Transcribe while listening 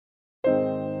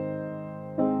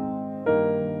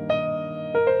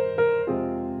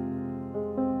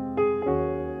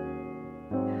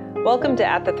Welcome to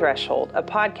At the Threshold, a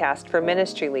podcast for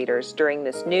ministry leaders during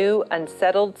this new,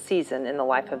 unsettled season in the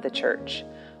life of the church.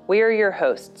 We are your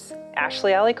hosts,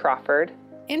 Ashley Alley Crawford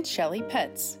and Shelley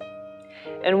Petz.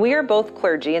 And we are both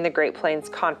clergy in the Great Plains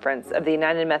Conference of the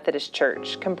United Methodist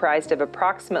Church, comprised of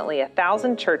approximately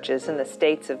 1,000 churches in the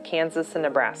states of Kansas and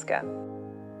Nebraska.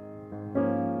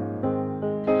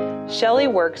 Shelley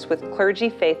works with Clergy,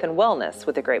 Faith, and Wellness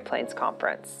with the Great Plains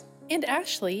Conference. And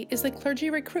Ashley is the Clergy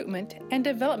Recruitment and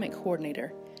Development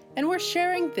Coordinator, and we're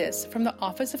sharing this from the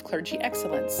Office of Clergy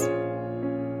Excellence.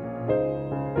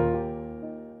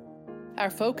 Our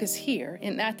focus here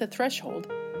in At the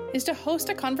Threshold is to host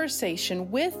a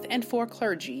conversation with and for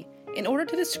clergy in order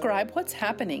to describe what's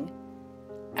happening,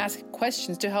 ask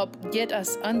questions to help get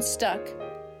us unstuck,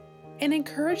 and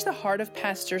encourage the heart of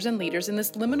pastors and leaders in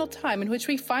this liminal time in which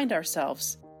we find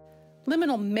ourselves.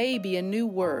 Liminal may be a new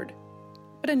word,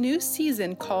 but a new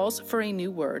season calls for a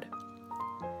new word.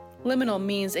 Liminal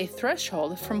means a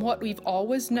threshold from what we've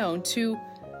always known to,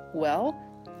 well,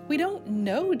 we don't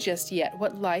know just yet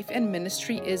what life and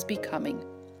ministry is becoming.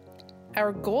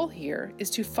 Our goal here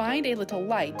is to find a little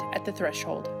light at the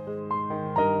threshold.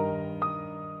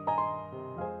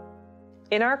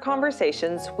 In our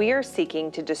conversations, we are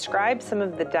seeking to describe some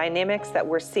of the dynamics that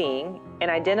we're seeing and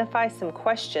identify some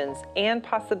questions and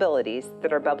possibilities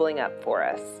that are bubbling up for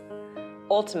us.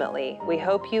 Ultimately, we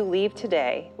hope you leave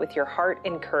today with your heart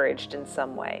encouraged in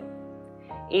some way.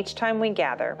 Each time we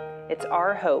gather, it's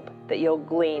our hope that you'll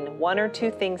glean one or two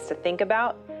things to think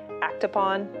about, act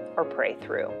upon, or pray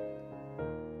through.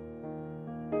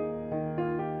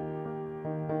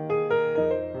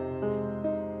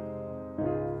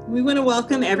 We want to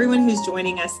welcome everyone who's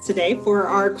joining us today for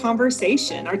our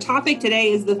conversation. Our topic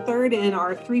today is the third in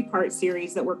our three-part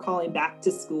series that we're calling Back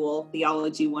to School,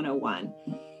 Theology 101.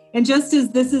 And just as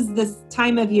this is this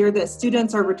time of year that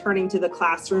students are returning to the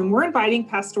classroom, we're inviting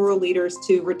pastoral leaders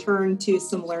to return to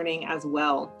some learning as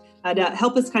well, to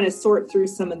help us kind of sort through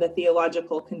some of the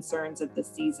theological concerns of the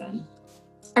season.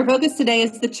 Our focus today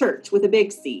is the church with a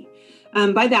big C.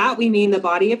 By that, we mean the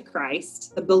body of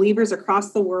Christ, the believers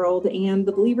across the world, and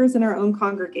the believers in our own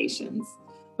congregations.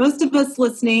 Most of us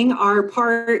listening are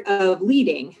part of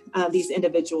leading these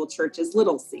individual churches,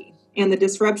 little c. And the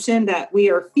disruption that we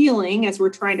are feeling as we're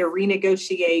trying to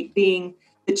renegotiate being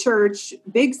the church,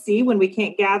 big C, when we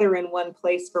can't gather in one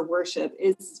place for worship,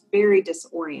 is very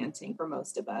disorienting for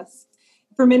most of us.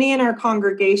 For many in our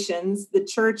congregations, the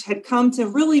church had come to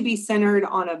really be centered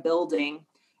on a building,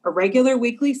 a regular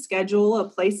weekly schedule, a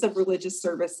place of religious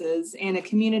services, and a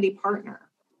community partner.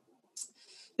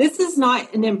 This is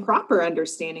not an improper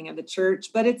understanding of the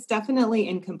church, but it's definitely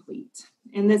incomplete.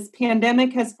 And this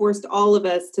pandemic has forced all of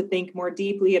us to think more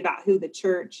deeply about who the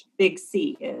church, big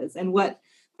C, is and what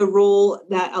the role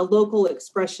that a local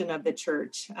expression of the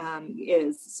church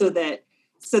is so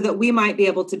that we might be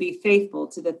able to be faithful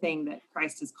to the thing that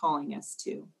Christ is calling us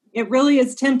to. It really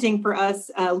is tempting for us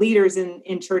leaders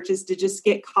in churches to just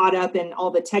get caught up in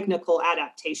all the technical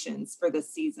adaptations for this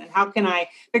season. How can I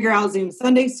figure out Zoom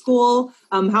Sunday school?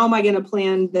 How am I going to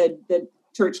plan the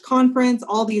church conference?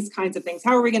 All these kinds of things.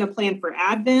 How are we going to plan for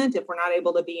Advent if we're not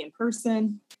able to be in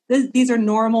person? These are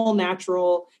normal,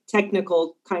 natural,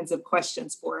 technical kinds of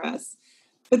questions for us.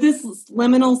 But this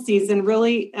liminal season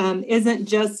really isn't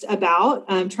just about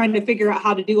trying to figure out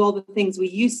how to do all the things we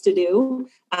used to do,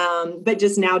 but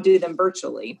just now do them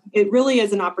virtually. It really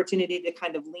is an opportunity to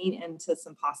kind of lean into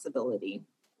some possibility.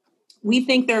 We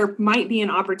think there might be an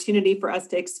opportunity for us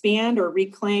to expand or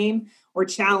reclaim or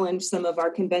challenge some of our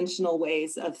conventional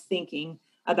ways of thinking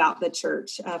about the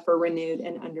church for renewed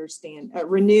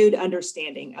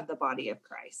understanding of the body of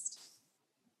Christ.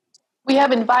 We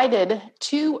have invited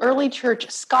two early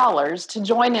church scholars to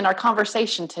join in our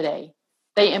conversation today.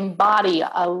 They embody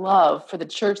a love for the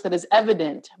church that is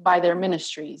evident by their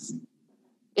ministries.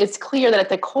 It's clear that at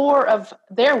the core of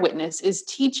their witness is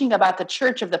teaching about the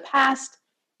church of the past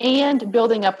and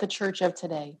building up the church of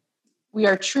today. We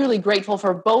are truly grateful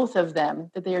for both of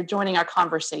them that they are joining our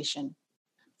conversation.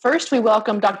 First, we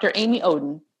welcome Dr. Amy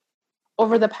Oden.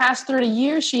 Over the past 30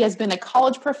 years, she has been a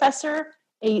college professor,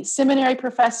 a seminary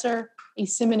professor, a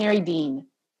seminary dean.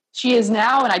 She is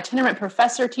now an itinerant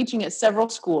professor teaching at several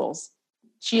schools.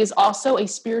 She is also a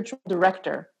spiritual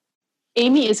director.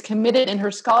 Amy is committed in her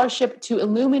scholarship to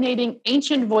illuminating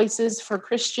ancient voices for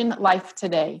Christian life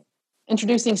today,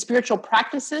 introducing spiritual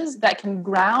practices that can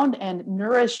ground and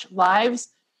nourish lives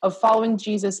of following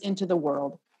Jesus into the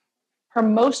world. Her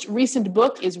most recent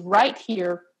book is Right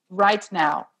Here, Right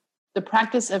Now, The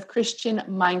Practice of Christian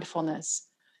Mindfulness.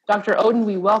 Dr. Oden,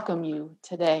 we welcome you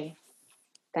today.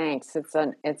 Thanks.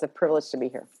 It's a privilege to be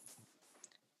here.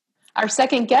 Our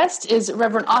second guest is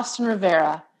Reverend Austin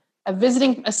Rivera, a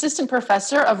visiting assistant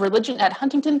professor of religion at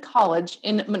Huntington College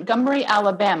in Montgomery,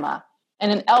 Alabama,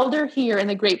 and an elder here in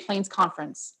the Great Plains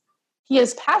Conference. He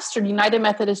has pastored United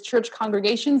Methodist Church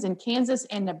congregations in Kansas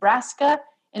and Nebraska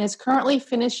and is currently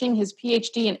finishing his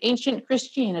PhD in ancient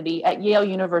Christianity at Yale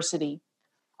University.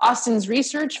 Austin's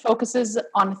research focuses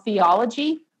on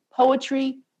theology,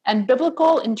 poetry, and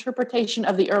biblical interpretation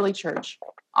of the early church.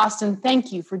 Austin,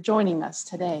 thank you for joining us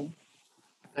today.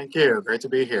 Thank you. Great to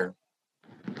be here.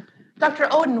 Dr.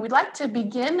 Oden, we'd like to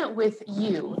begin with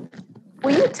you.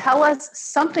 Will you tell us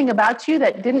something about you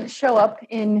that didn't show up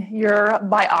in your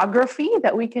biography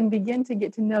that we can begin to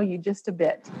get to know you just a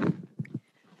bit?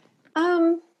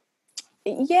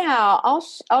 Yeah,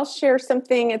 I'll share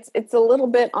something. It's a little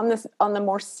bit on the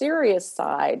more serious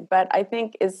side, but I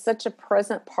think is such a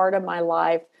present part of my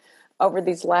life over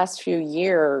these last few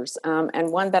years,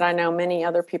 and one that I know many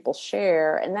other people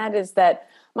share, and that is that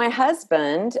my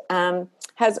husband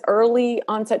has early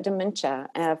onset dementia,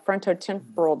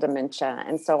 frontotemporal dementia,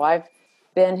 and so I've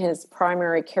been his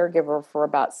primary caregiver for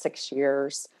about 6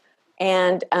 years,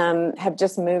 and have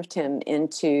just moved him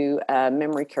into a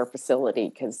memory care facility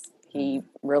because he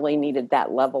really needed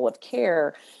that level of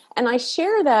care. And I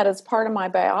share that as part of my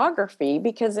biography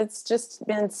because it's just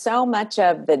been so much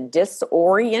of the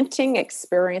disorienting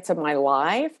experience of my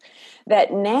life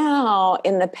that now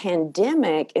in the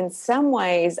pandemic, in some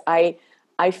ways, I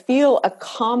feel a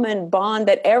common bond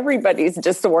that everybody's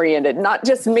disoriented, not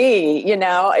just me. You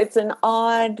know, it's an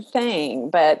odd thing,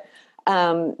 but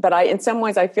in some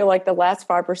ways, I feel like the last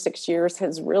 5 or 6 years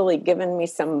has really given me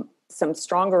some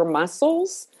stronger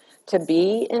muscles to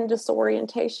be in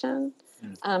disorientation.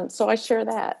 So I share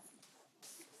that.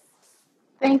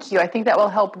 Thank you. I think that will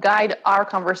help guide our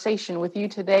conversation with you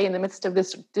today in the midst of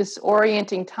this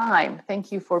disorienting time.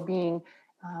 Thank you for being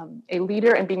a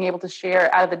leader and being able to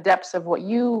share out of the depths of what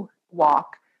you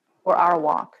walk or our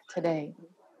walk today.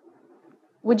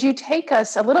 Would you take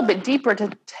us a little bit deeper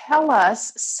to tell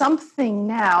us something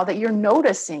now that you're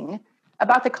noticing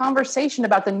about the conversation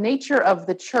about the nature of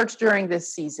the church during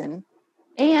this season,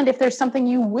 and if there's something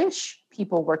you wish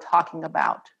people were talking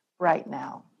about right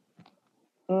now?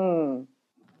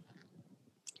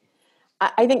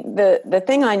 I think the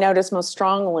thing I notice most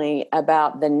strongly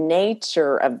about the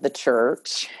nature of the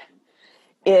church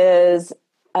is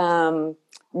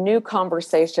new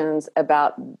conversations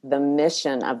about the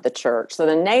mission of the church. So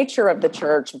the nature of the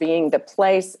church being the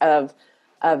place of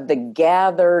the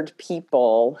gathered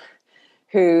people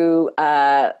who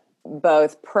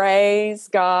both praise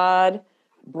God,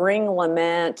 bring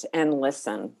lament, and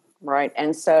listen, right?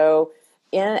 And so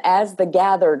as the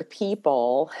gathered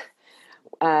people,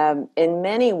 in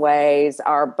many ways,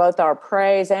 both our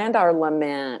praise and our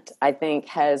lament, I think,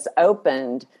 has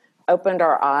opened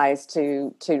our eyes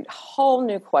to whole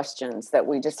new questions that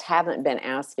we just haven't been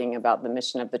asking about the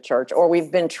mission of the church, or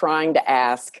we've been trying to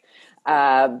ask,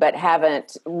 but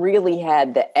haven't really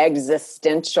had the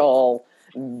existential,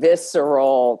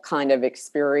 visceral kind of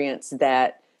experience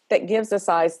that gives us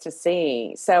eyes to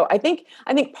see. So I think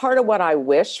part of what I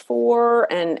wish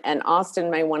for, and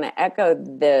Austin may want to echo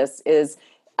this, is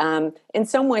in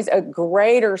some ways a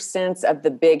greater sense of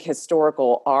the big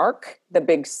historical arc, the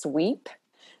big sweep,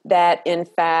 that in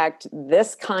fact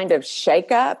this kind of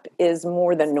shakeup is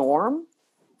more the norm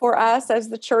for us as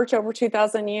the church over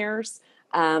 2,000 years.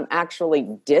 Actually,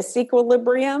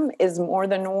 disequilibrium is more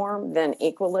the norm than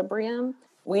equilibrium.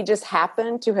 We just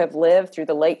happen to have lived through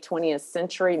the late 20th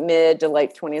century, mid to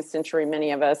late 20th century, many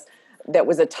of us, that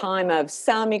was a time of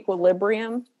some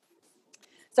equilibrium.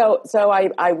 So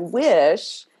I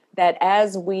wish that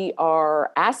as we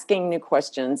are asking new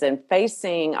questions and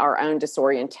facing our own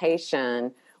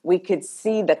disorientation, we could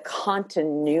see the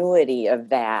continuity of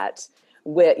that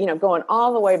with, going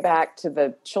all the way back to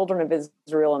the children of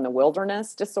Israel in the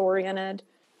wilderness, disoriented,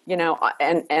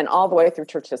 and all the way through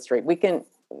church history. We can,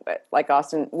 like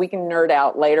Austin, we can nerd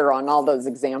out later on all those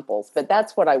examples, but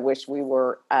that's what I wish we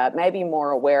were maybe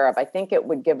more aware of. I think it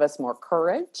would give us more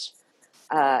courage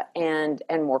and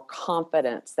more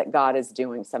confidence that God is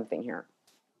doing something here.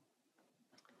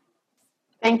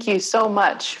 Thank you so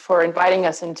much for inviting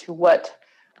us into what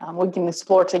we can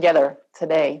explore together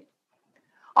today.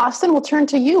 Austin, we'll turn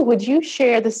to you. Would you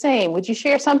share the same? Would you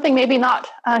share something maybe not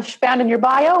found in your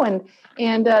bio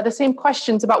and the same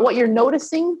questions about what you're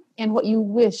noticing and what you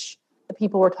wish the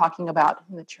people were talking about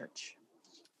in the church?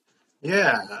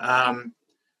 Yeah.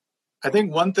 I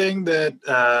think one thing that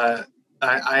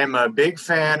I am a big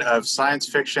fan of science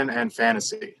fiction and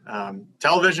fantasy.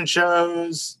 Television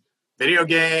shows, video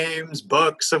games,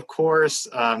 books, of course.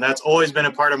 That's always been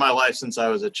a part of my life since I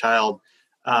was a child.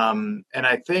 And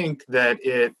I think that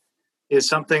it is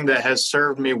something that has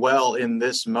served me well in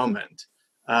this moment.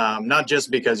 Not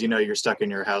just because, you're stuck in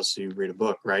your house, so you read a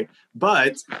book, right?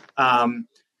 But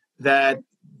that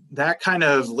kind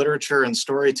of literature and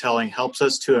storytelling helps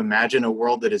us to imagine a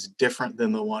world that is different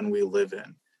than the one we live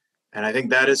in. And I think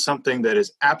that is something that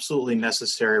is absolutely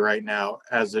necessary right now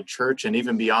as a church, and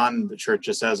even beyond the church,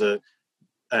 just as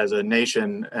a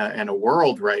nation and a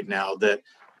world right now, that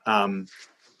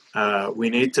we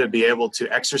need to be able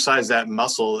to exercise that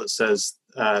muscle that says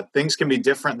things can be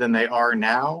different than they are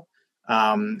now,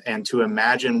 and to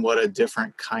imagine what a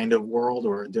different kind of world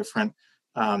or a different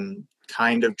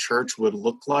kind of church would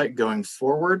look like going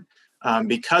forward,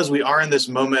 because we are in this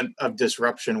moment of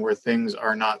disruption where things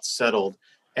are not settled.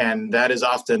 And that is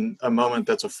often a moment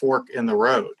that's a fork in the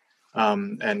road.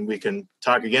 And we can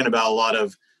talk again about a lot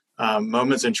of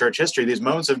moments in church history. These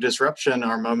moments of disruption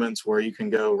are moments where you can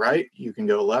go right, you can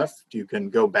go left, you can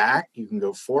go back, you can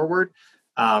go forward.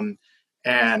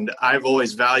 And I've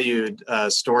always valued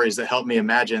stories that help me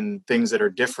imagine things that are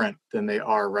different than they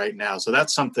are right now. So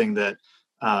that's something that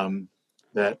from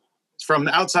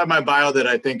outside my bio that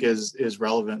I think is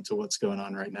relevant to what's going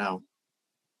on right now.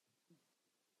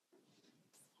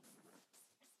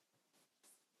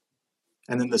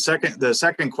 And then the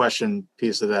second question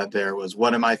piece of that there was,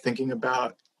 what am I thinking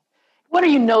about? What are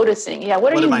you noticing? Yeah,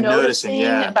 what are you noticing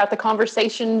Yeah. about the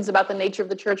conversations about the nature of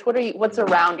the church? What's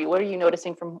around you? What are you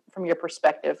noticing from your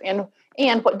perspective? And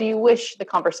what do you wish the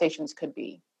conversations could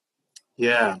be?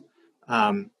 Yeah.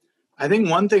 I think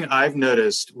one thing I've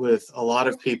noticed with a lot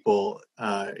of people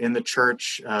in the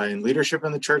church, in leadership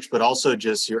in the church, but also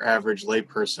just your average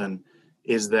layperson,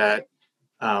 is that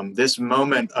this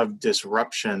moment of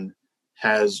disruption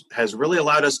has really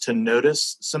allowed us to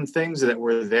notice some things that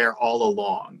were there all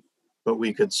along, but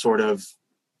we could sort of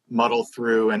muddle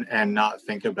through and not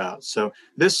think about. So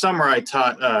this summer I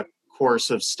taught a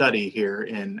course of study here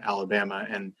in Alabama,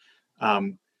 and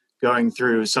going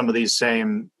through some of these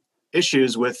same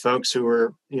issues with folks who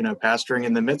were, pastoring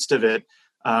in the midst of it.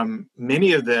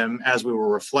 Many of them, as we were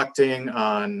reflecting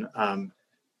on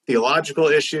theological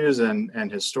issues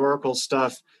and historical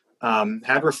stuff,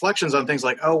 had reflections on things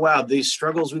like, oh, wow, these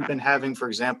struggles we've been having, for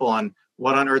example, on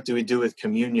what on earth do we do with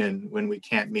communion when we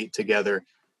can't meet together?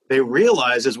 They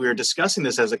realized as we were discussing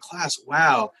this as a class,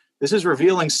 wow, this is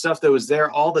revealing stuff that was there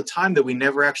all the time that we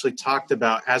never actually talked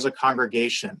about as a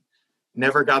congregation.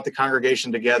 Never got the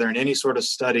congregation together in any sort of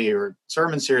study or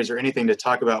sermon series or anything to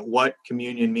talk about what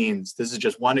communion means. This is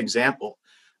just one example.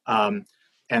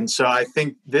 And so I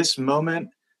think this moment,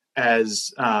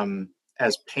 as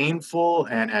painful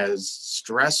and as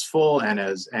stressful and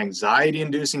as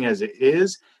anxiety-inducing as it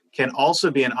is, can also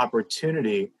be an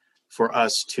opportunity for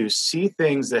us to see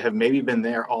things that have maybe been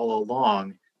there all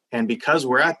along. And because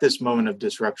we're at this moment of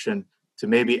disruption, to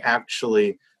maybe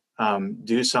actually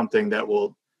do something that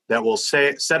will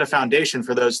set a foundation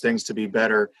for those things to be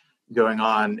better going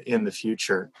on in the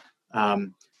future.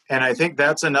 And I think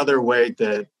that's another way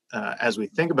that as we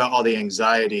think about all the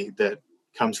anxiety that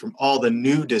comes from all the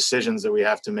new decisions that we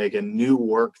have to make and new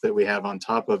work that we have on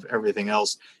top of everything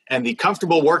else, and the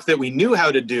comfortable work that we knew how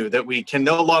to do that we can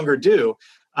no longer do,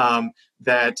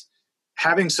 that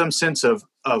having some sense of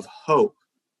hope,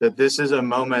 that this is a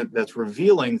moment that's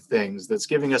revealing things, that's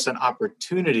giving us an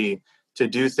opportunity to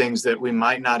do things that we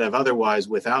might not have otherwise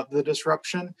without the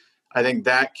disruption. I think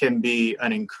that can be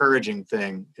an encouraging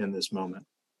thing in this moment.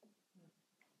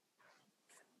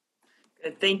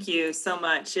 Good. Thank you so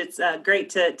much. It's great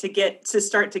to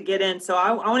start to get in. So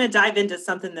I want to dive into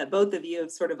something that both of you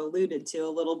have sort of alluded to a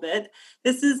little bit.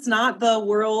 This is not the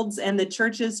world's and the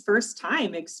church's first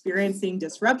time experiencing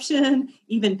disruption,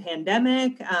 even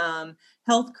pandemic,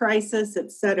 health crisis,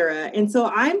 et cetera. And so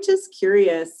I'm just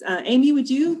curious, Amy, would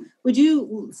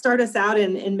you start us out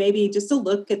and maybe just a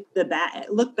look at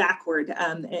look backward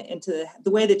into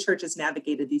the way the church has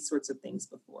navigated these sorts of things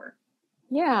before?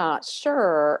 Yeah,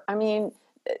 sure. I mean,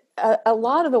 a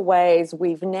lot of the ways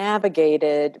we've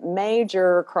navigated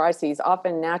major crises,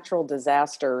 often natural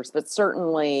disasters, but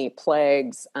certainly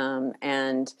plagues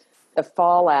and the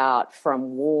fallout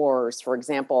from wars, for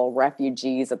example,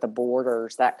 refugees at the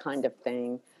borders, that kind of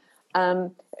thing,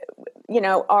 are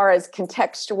as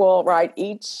contextual, right?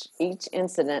 Each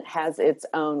incident has its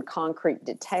own concrete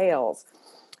details.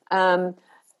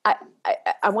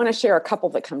 I want to share a couple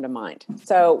that come to mind.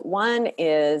 So one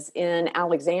is in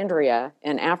Alexandria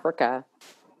in Africa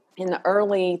in the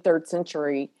early 3rd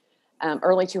century,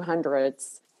 early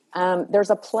 200s, there's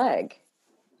a plague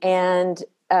and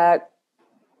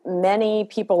many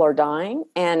people are dying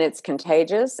and it's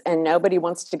contagious and nobody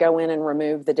wants to go in and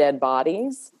remove the dead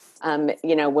bodies.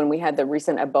 When we had the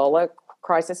recent Ebola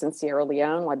crisis in Sierra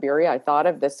Leone, Liberia, I thought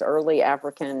of this early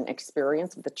African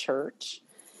experience of the church.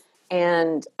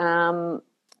 And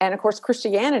of course,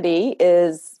 Christianity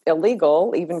is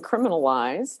illegal, even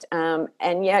criminalized.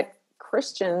 And yet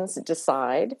Christians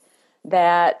decide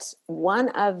that one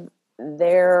of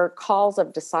their calls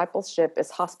of discipleship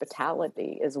is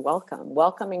hospitality, is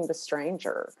welcoming the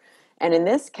stranger. And in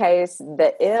this case,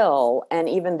 the ill and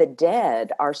even the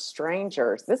dead are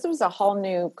strangers. This was a whole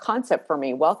new concept for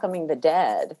me, welcoming the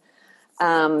dead.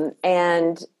 And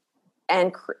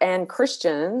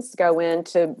Christians go in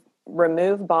to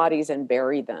remove bodies and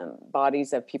bury them,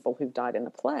 bodies of people who've died in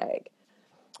the plague.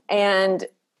 And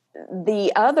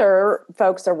the other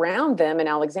folks around them in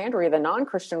Alexandria, the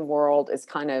non-Christian world, is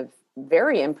kind of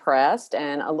very impressed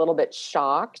and a little bit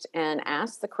shocked and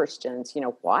ask the Christians,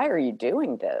 why are you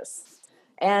doing this?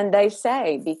 And they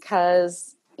say,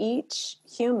 because each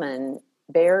human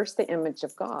bears the image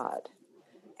of God.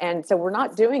 And so we're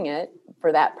not doing it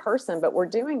for that person, but we're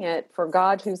doing it for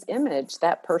God whose image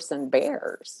that person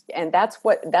bears. And that's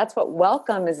what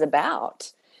welcome is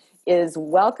about, is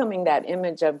welcoming that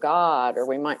image of God, or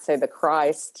we might say the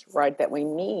Christ, right, that we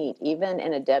meet even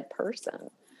in a dead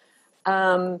person.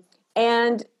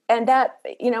 And that,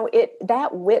 that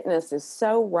witness is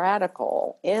so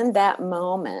radical in that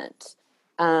moment,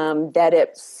 that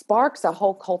it sparks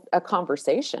a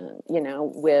conversation,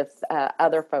 with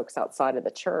other folks outside of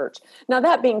the church. Now,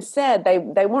 that being said,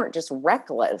 they weren't just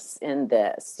reckless in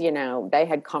this. They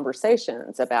had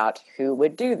conversations about who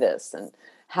would do this and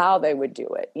how they would do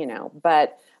it.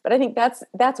 But I think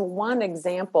that's one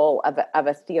example of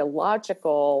a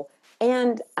theological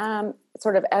and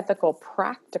sort of ethical,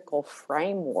 practical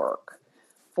framework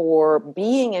for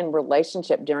being in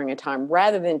relationship during a time,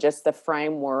 rather than just the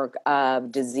framework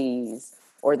of disease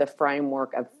or the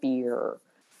framework of fear.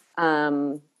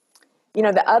 The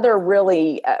other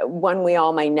really one we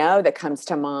all may know that comes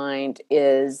to mind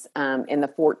is in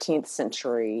the 14th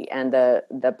century and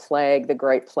the plague, the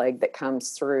Great Plague that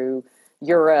comes through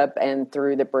Europe and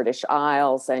through the British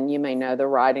Isles. And you may know the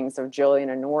writings of Julian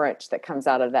of Norwich that comes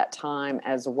out of that time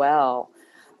as well.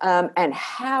 And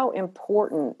how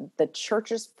important the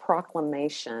church's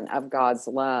proclamation of God's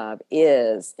love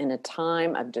is in a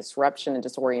time of disruption and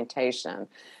disorientation,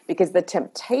 because the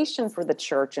temptation for the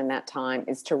church in that time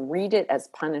is to read it as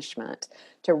punishment,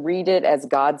 to read it as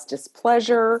God's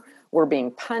displeasure. We're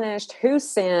being punished. Who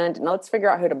sinned? And let's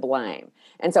figure out who to blame.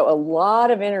 And so a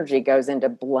lot of energy goes into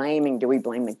blaming. Do we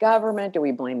blame the government? Do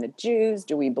we blame the Jews?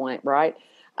 Do we blame, right?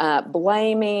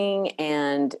 Blaming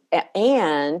and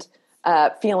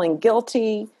feeling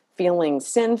guilty, feeling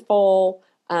sinful,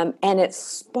 and it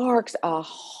sparks a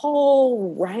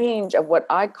whole range of what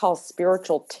I call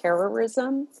spiritual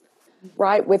terrorism,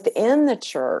 right, within the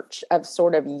church, of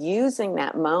sort of using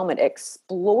that moment,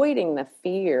 exploiting the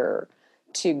fear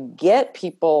to get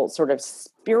people sort of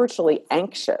spiritually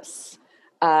anxious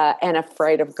and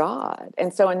afraid of God.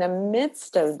 And so in the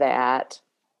midst of that,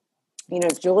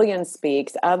 Julian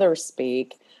speaks, others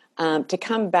speak, to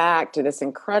come back to this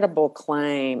incredible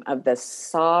claim of the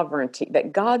sovereignty,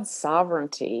 that God's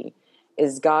sovereignty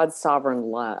is God's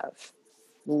sovereign love.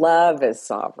 Love is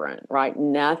sovereign, right?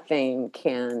 Nothing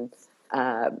can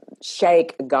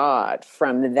shake God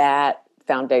from that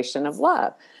foundation of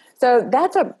love. So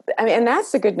that's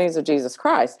the good news of Jesus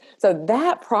Christ. So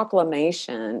that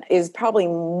proclamation is probably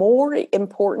more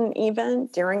important even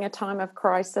during a time of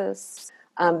crisis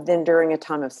than during a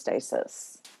time of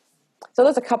stasis. So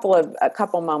there's a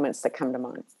couple moments that come to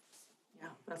mind. Yeah,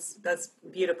 that's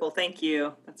beautiful. Thank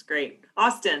you. That's great.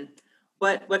 Austin,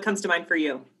 what comes to mind for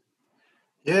you?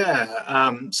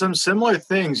 Yeah, some similar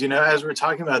things. As we're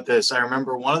talking about this, I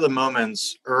remember one of the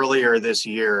moments earlier this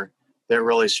year that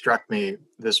really struck me.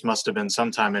 This must have been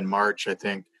sometime in March, I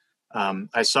think.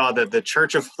 I saw that the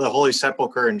Church of the Holy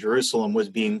Sepulchre in Jerusalem was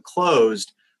being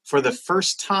closed for the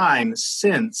first time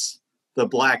since the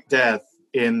Black Death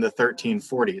in the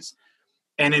 1340s.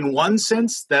 And in one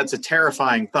sense, that's a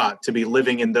terrifying thought, to be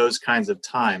living in those kinds of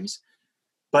times.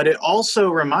 But it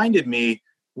also reminded me,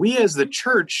 we as the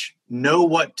church know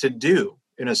what to do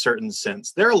in a certain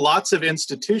sense. There are lots of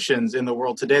institutions in the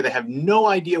world today that have no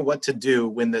idea what to do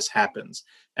when this happens.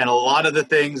 And a lot of the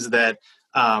things that,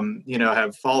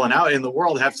 have fallen out in the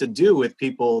world have to do with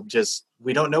people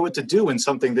we don't know what to do when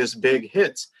something this big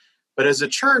hits. But as a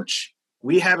church,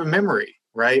 we have a memory,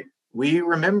 right? We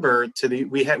remember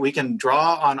we can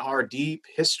draw on our deep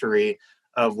history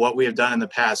of what we have done in the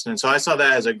past. And so I saw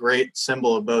that as a great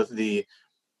symbol of both the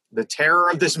terror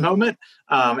of this moment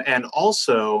and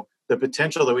also the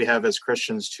potential that we have as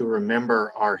Christians to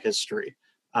remember our history.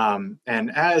 And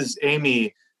as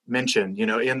Amy mentioned.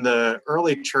 In the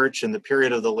early church, in the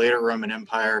period of the later Roman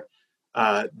Empire,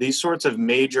 these sorts of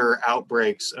major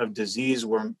outbreaks of disease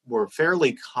were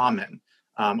fairly common.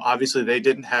 Obviously, they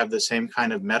didn't have the same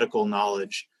kind of medical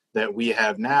knowledge that we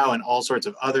have now, and all sorts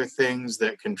of other things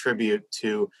that contribute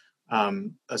to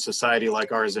a society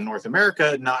like ours in North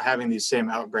America not having these same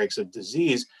outbreaks of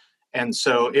disease. And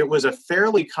so it was a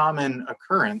fairly common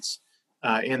occurrence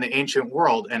in the ancient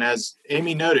world. And as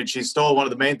Amy noted, she stole one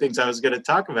of the main things I was going to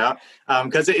talk about,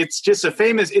 because it's a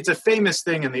famous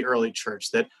thing in the early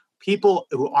church that people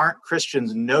who aren't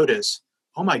Christians notice,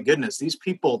 oh my goodness, these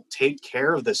people take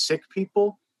care of the sick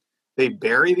people. They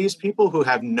bury these people who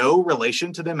have no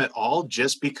relation to them at all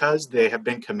just because they have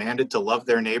been commanded to love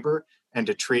their neighbor and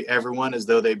to treat everyone as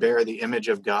though they bear the image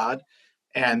of God.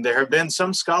 And there have been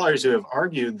some scholars who have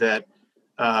argued that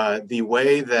the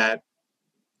way that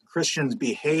Christians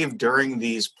behaved during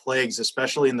these plagues,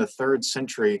 especially in the 3rd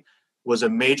century, was a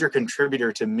major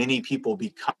contributor to many people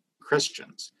becoming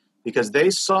Christians, because they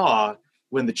saw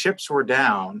when the chips were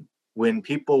down, when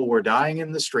people were dying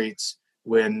in the streets,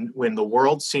 when the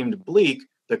world seemed bleak,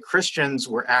 the Christians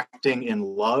were acting in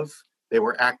love. They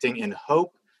were acting in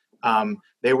hope.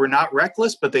 They were not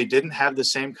reckless, but they didn't have the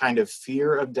same kind of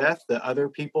fear of death that other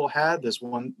people had. This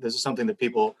is something that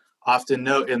people often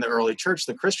note in the early church.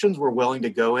 The Christians were willing to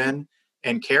go in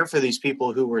and care for these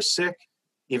people who were sick,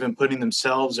 even putting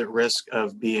themselves at risk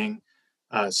of being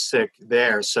sick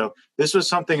there. So this was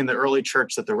something in the early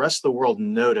church that the rest of the world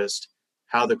noticed,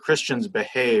 how the Christians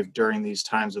behaved during these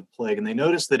times of plague. And they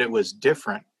noticed that it was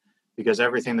different because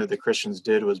everything that the Christians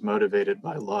did was motivated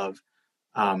by love.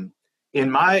 In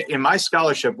my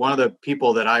scholarship, one of the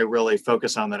people that I really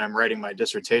focus on, that I'm writing my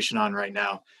dissertation on right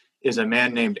now, is a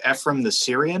man named Ephraim the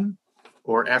Syrian,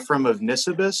 or Ephraim of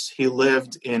Nisibis. He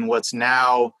lived in what's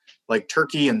now like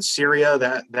Turkey and Syria,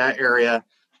 that area.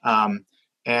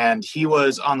 And he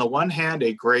was, on the one hand,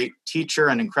 a great teacher,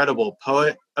 an incredible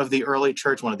poet of the early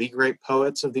church, one of the great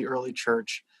poets of the early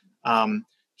church.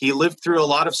 He lived through a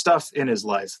lot of stuff in his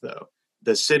life, though.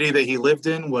 The city that he lived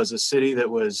in was a city that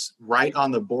was right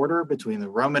on the border between the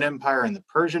Roman Empire and the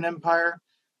Persian Empire.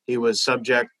 He was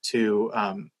subject to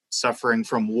suffering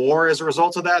from war as a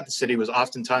result of that. The city was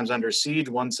oftentimes under siege,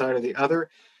 one side or the other.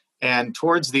 And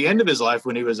towards the end of his life,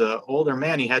 when he was an older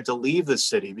man, he had to leave the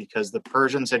city because the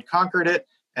Persians had conquered it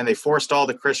and they forced all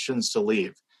the Christians to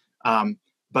leave.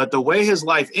 But the way his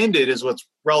life ended is what's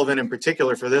relevant in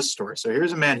particular for this story. So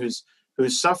here's a man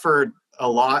who's suffered a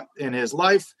lot in his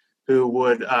life, who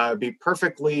would be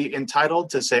perfectly entitled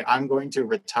to say, I'm going to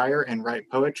retire and write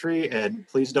poetry and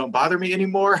please don't bother me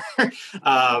anymore.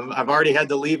 I've already had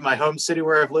to leave my home city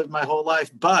where I've lived my whole life.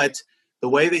 But the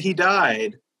way that he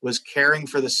died was caring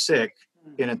for the sick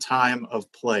in a time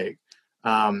of plague.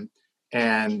 And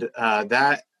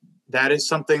that is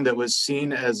something that was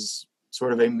seen as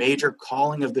sort of a major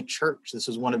calling of the church. This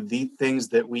is one of the things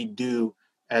that we do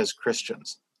as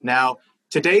Christians. Now,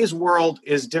 today's world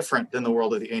is different than the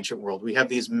world of the ancient world. We have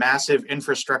these massive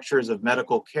infrastructures of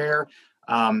medical care.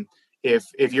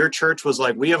 If your church was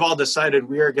like, we have all decided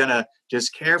we are going to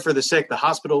just care for the sick, the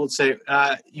hospital would say,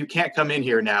 you can't come in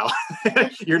here now.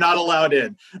 You're not allowed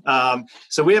in.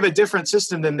 So we have a different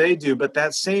system than they do, but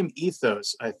that same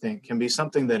ethos, I think, can be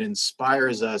something that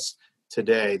inspires us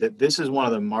today, that this is one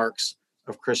of the marks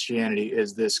of Christianity,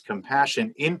 is this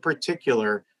compassion, in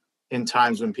particular in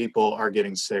times when people are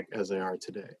getting sick as they are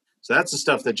today. So that's the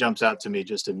stuff that jumps out to me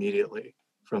just immediately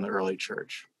from the early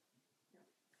church.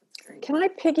 Can I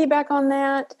piggyback on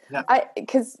that? Yeah.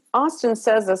 Because Austin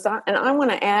says this, and I want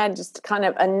to add just kind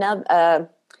of another,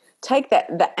 take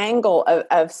the angle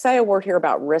of say a word here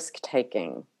about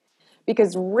risk-taking.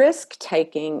 Because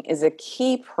risk-taking is a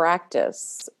key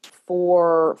practice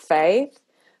for faith,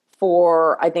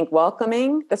 for, I think,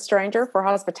 welcoming the stranger, for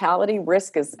hospitality.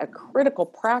 Risk is a critical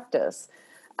practice.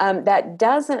 That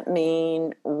doesn't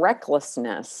mean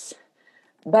recklessness,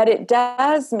 but it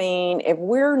does mean if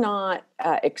we're not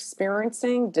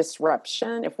experiencing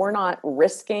disruption, if we're not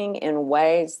risking in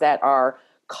ways that are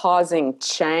causing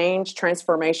change,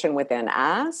 transformation within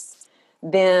us,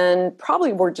 then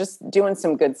probably we're just doing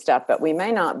some good stuff, but we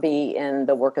may not be in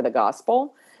the work of the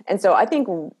gospel. And so I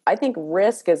think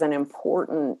risk is an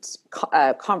important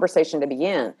conversation to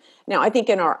begin. Now, I think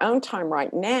in our own time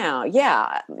right now,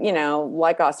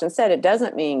 like Austin said, it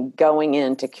doesn't mean going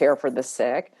in to care for the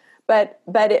sick, but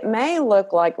it may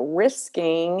look like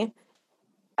risking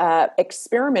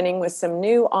experimenting with some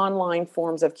new online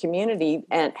forms of community,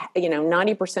 and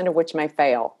 90% of which may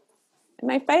fail. It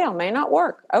may fail, may not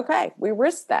work. Okay, we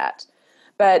risk that.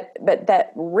 But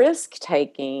that risk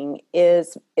taking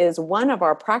is one of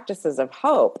our practices of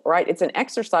hope, right? It's an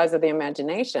exercise of the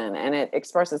imagination, and it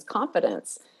expresses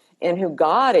confidence in who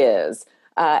God is.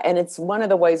 And it's one of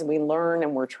the ways we learn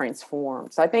and we're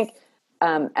transformed. So I think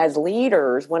as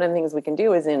leaders, one of the things we can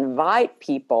do is invite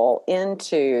people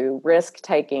into risk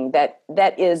taking that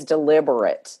is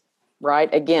deliberate,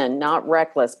 right? Again, not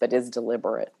reckless, but is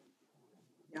deliberate.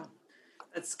 Yeah,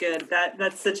 that's good.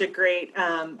 That's such a great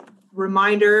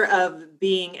reminder of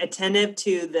being attentive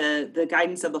to the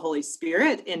guidance of the Holy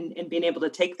Spirit and being able to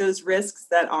take those risks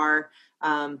that are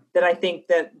that I think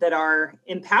that are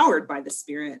empowered by the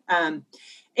Spirit.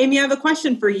 Amy, I have a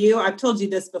question for you. I've told you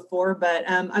this before, but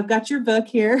I've got your book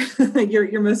here,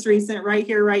 your most recent, right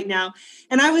here, right now.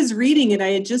 And I was reading it.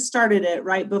 I had just started it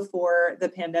right before the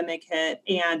pandemic hit.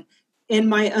 And in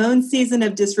my own season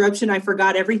of disruption, I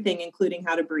forgot everything, including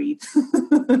how to breathe.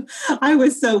 I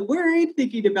was so worried,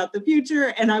 thinking about the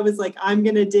future, and I was like, I'm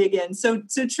going to dig in. So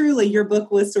truly, your book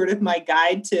was sort of my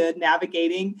guide to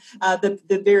navigating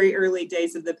the very early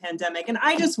days of the pandemic. And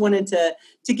I just wanted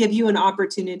to give you an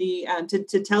opportunity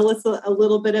to tell us a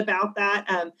little bit about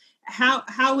that. What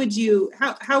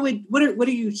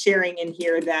are you sharing in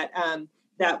here that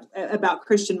about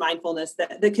Christian mindfulness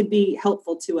that could be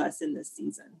helpful to us in this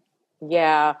season?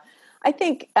 Yeah, I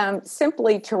think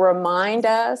simply to remind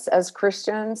us as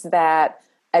Christians that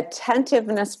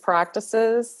attentiveness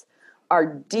practices are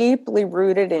deeply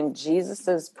rooted in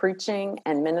Jesus's preaching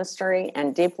and ministry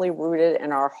and deeply rooted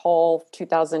in our whole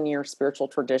 2,000-year spiritual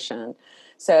tradition.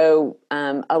 So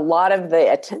a lot of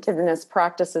the attentiveness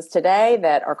practices today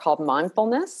that are called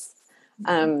mindfulness,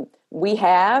 we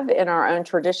have in our own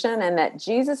tradition, and that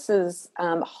Jesus's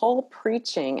whole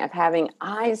preaching of having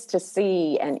eyes to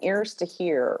see and ears to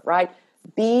hear, right?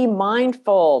 Be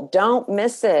mindful, don't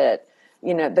miss it.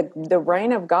 You know, the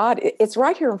reign of God, it's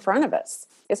right here in front of us.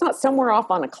 It's not somewhere off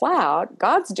on a cloud.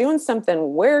 God's doing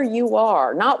something where you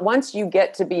are, not once you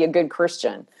get to be a good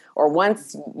Christian or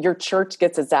once your church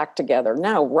gets its act together.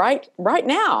 No, right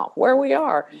now, where we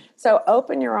are. So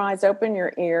open your eyes, open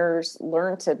your ears,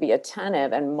 learn to be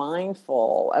attentive and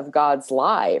mindful of God's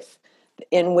life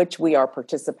in which we are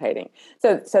participating.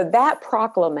 So that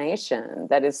proclamation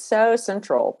that is so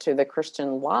central to the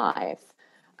Christian life,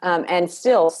 and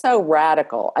still so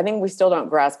radical. I think we still don't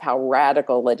grasp how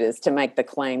radical it is to make the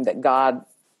claim that God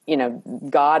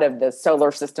of the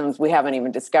solar systems we haven't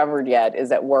even discovered yet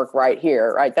is at work right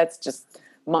here, right? That's just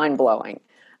mind-blowing.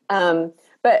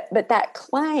 But that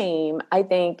claim, I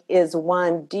think, is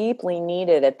one deeply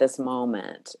needed at this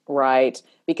moment, right?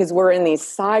 Because we're in these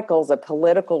cycles of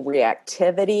political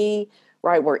reactivity,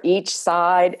 right? Where each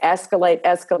side escalate,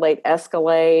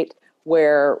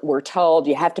 where we're told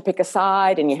you have to pick a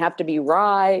side and you have to be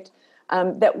right.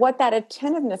 That what that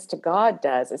attentiveness to God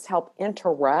does is help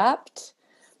interrupt,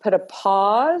 put a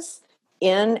pause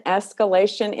in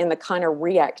escalation, in the kind of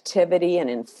reactivity and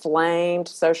inflamed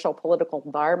social political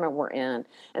environment we're in.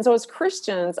 And so as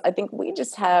Christians, I think we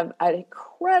just have an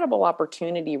incredible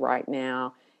opportunity right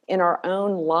now in our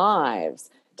own lives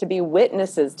to be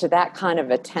witnesses to that kind of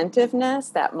attentiveness,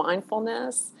 that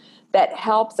mindfulness that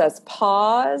helps us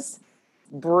pause,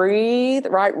 breathe,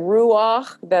 right?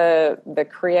 Ruach, the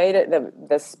created,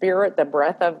 the spirit, the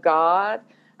breath of God.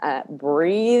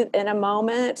 Breathe in a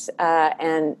moment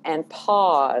and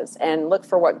pause and look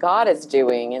for what God is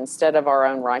doing instead of our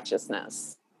own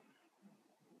righteousness.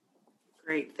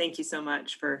 Great. Thank you so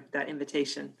much for that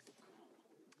invitation.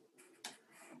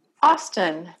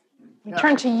 Austin, we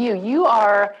turn to you. You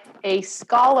are a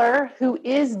scholar who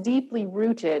is deeply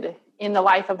rooted in the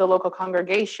life of the local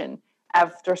congregation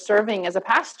after serving as a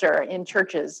pastor in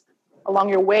churches along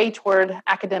your way toward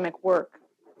academic work.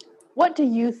 What do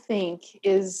you think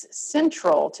is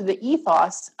central to the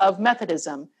ethos of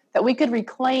Methodism that we could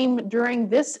reclaim during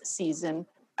this season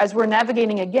as we're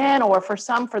navigating again, or for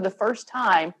some for the first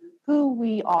time, who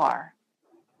we are?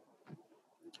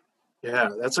 Yeah,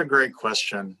 that's a great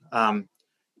question.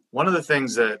 One of the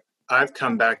things that I've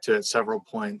come back to at several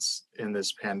points in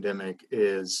this pandemic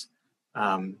is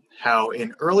how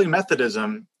in early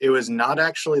Methodism, it was not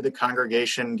actually the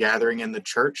congregation gathering in the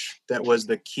church that was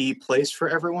the key place for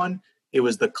everyone. It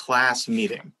was the class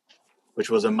meeting, which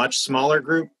was a much smaller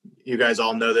group. You guys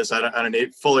all know this. I don't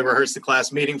need to fully rehearse the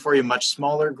class meeting for you. Much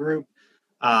smaller group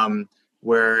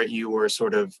where you were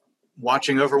sort of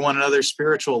watching over one another's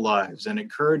spiritual lives and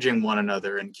encouraging one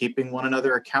another and keeping one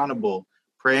another accountable,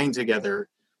 praying together,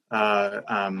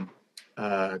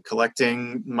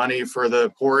 collecting money for the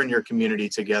poor in your community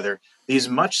together. These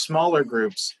much smaller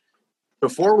groups,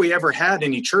 before we ever had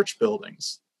any church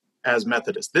buildings as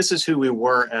Methodists. This is who we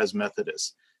were as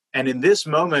Methodists. And in this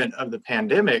moment of the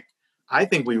pandemic, I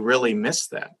think we really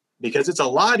missed that, because it's a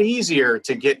lot easier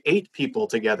to get 8 people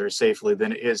together safely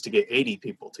than it is to get 80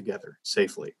 people together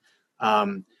safely.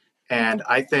 And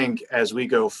I think as we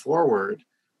go forward,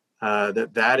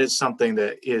 that is something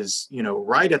that is,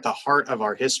 right at the heart of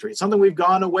our history. It's something we've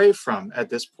gone away from at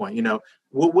this point.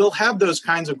 We'll have those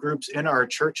kinds of groups in our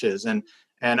churches, and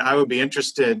I would be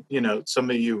interested, some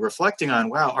of you reflecting on,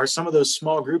 wow, are some of those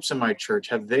small groups in my church,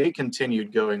 have they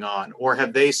continued going on, or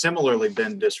have they similarly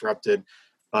been disrupted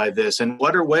by this? And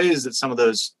what are ways that some of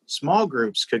those small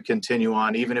groups could continue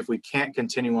on, even if we can't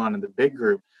continue on in the big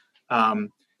group?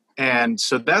 And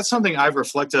so that's something I've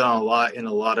reflected on a lot in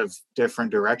a lot of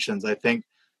different directions. I think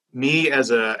me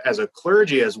as a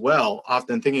clergy as well,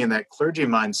 often thinking in that clergy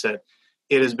mindset,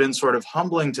 it has been sort of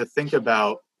humbling to think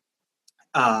about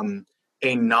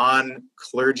a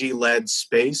non-clergy-led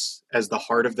space as the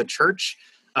heart of the church.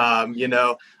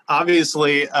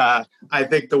 Obviously, I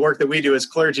think the work that we do as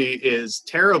clergy is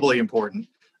terribly important.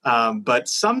 But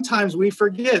sometimes we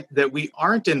forget that we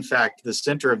aren't, in fact, the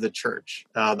center of the church.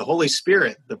 The Holy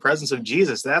Spirit, the presence of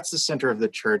Jesus, that's the center of the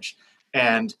church.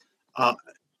 And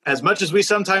as much as we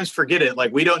sometimes forget it,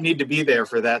 we don't need to be there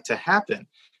for that to happen.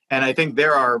 And I think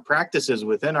there are practices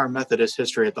within our Methodist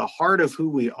history at the heart of who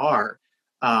we are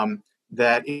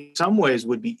that in some ways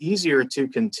would be easier to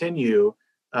continue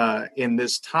in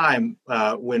this time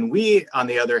when we, on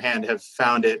the other hand, have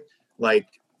found it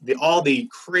all the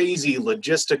crazy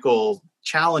logistical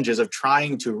challenges of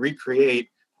trying to recreate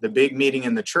the big meeting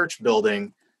in the church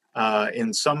building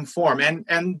in some form.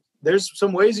 And there's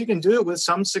some ways you can do it with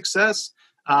some success,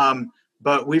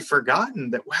 but we've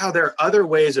forgotten that, wow, there are other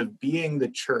ways of being the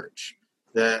church,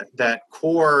 that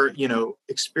core,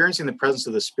 experiencing the presence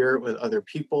of the Spirit with other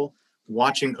people,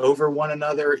 watching over one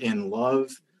another in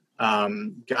love,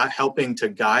 helping to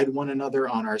guide one another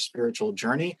on our spiritual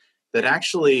journey, that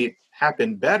actually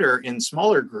happen better in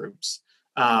smaller groups.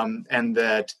 And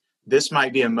that this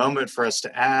might be a moment for us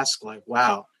to ask,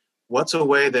 wow, what's a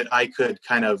way that I could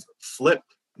kind of flip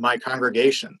my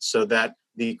congregation so that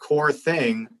the core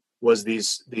thing was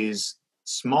these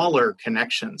smaller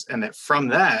connections, and that from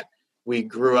that we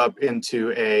grew up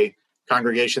into a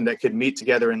congregation that could meet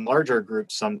together in larger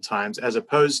groups sometimes, as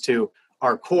opposed to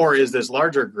our core is this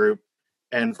larger group.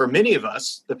 And for many of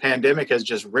us, the pandemic has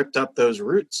just ripped up those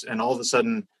roots, and all of a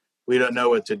sudden we don't know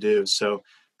what to do. So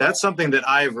that's something that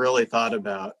I've really thought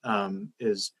about,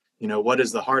 is, what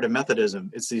is the heart of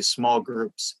Methodism? It's these small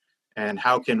groups, and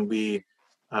how can we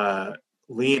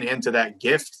lean into that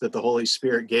gift that the Holy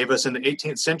Spirit gave us in the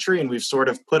 18th century, and we've sort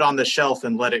of put on the shelf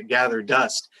and let it gather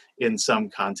dust in some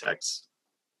contexts.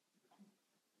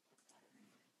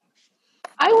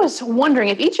 I was wondering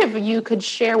if each of you could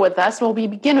share with us, well, we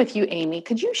begin with you, Amy.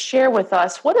 Could you share with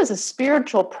us what is a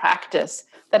spiritual practice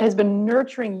that has been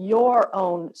nurturing your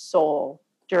own soul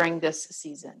during this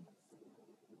season?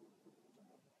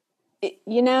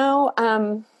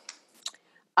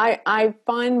 I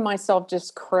find myself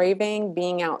just craving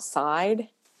being outside,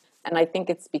 and I think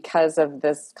it's because of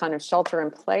this kind of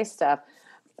shelter-in-place stuff.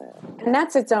 And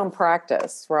that's its own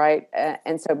practice, right?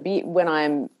 And so when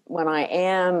I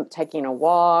am taking a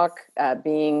walk,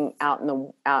 being out in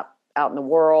the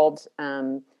world,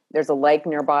 there's a lake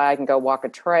nearby, I can go walk a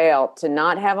trail, to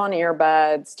not have on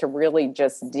earbuds, to really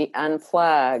just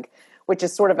unplug, which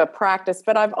is sort of a practice.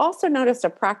 But I've also noticed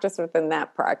a practice within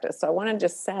that practice. So I want to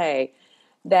just say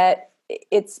that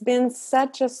it's been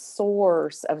such a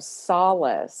source of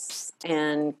solace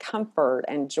and comfort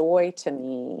and joy to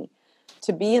me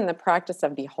to be in the practice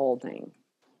of beholding,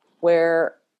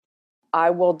 where I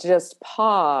will just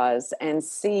pause and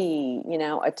see,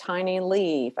 a tiny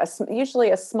leaf,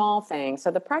 usually a small thing. So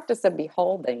the practice of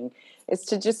beholding is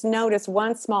to just notice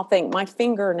one small thing, my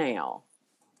fingernail,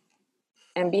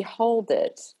 and behold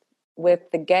it with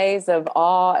the gaze of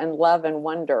awe and love and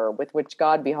wonder with which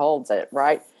God beholds it,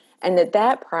 right? And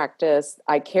that practice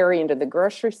I carry into the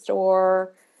grocery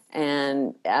store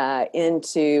and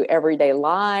into everyday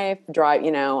life.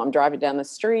 I'm driving down the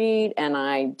street and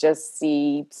I just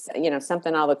see,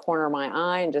 something out of the corner of my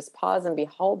eye, and just pause and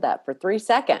behold that for 3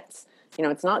 seconds.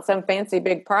 It's not some fancy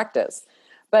big practice.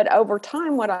 But over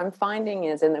time, what I'm finding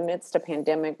is, in the midst of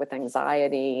pandemic with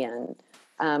anxiety and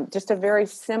just a very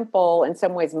simple, in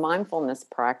some ways, mindfulness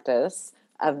practice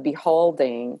of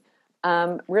beholding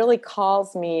really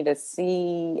calls me to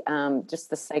see just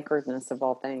the sacredness of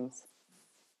all things.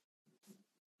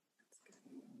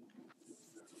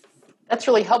 That's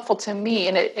really helpful to me,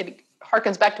 and it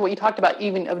harkens back to what you talked about,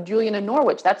 even of Julian in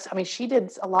Norwich. She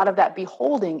did a lot of that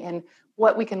beholding, and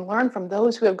what we can learn from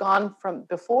those who have gone from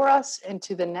before us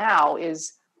into the now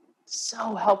is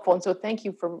So helpful. And so thank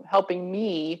you for helping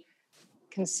me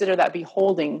consider that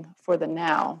beholding for the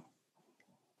now.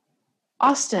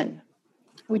 Austin,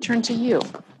 we turn to you.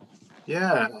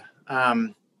 Yeah.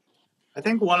 I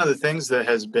think one of the things that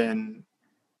has been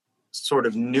sort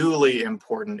of newly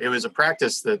important, it was a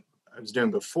practice that I was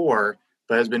doing before,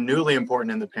 but has been newly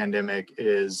important in the pandemic,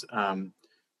 is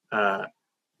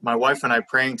my wife and I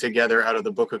praying together out of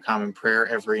the Book of Common Prayer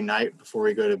every night before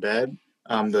we go to bed.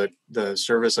 The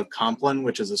service of Compline,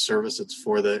 which is a service that's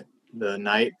for the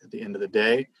night at the end of the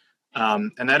day.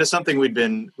 And that is something we've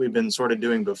been sort of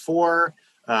doing before.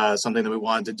 Something that we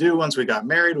wanted to do once we got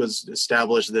married was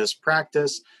establish this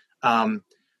practice.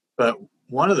 But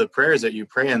one of the prayers that you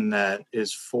pray in that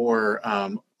is for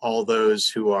all those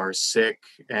who are sick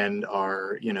and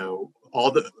are,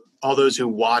 all those who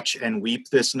watch and weep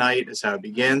this night is how it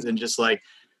begins. And just like,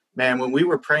 man, when we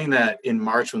were praying that in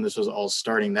March, when this was all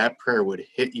starting, that prayer would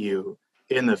hit you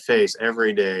in the face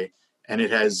every day. And it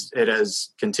has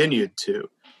continued to,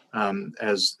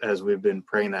 as we've been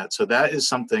praying that. So that is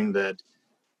something that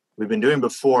we've been doing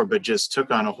before, but just took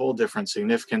on a whole different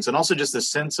significance. And also just a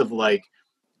sense of like,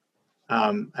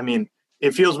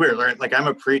 it feels weird, right? Like, I'm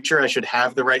a preacher. I should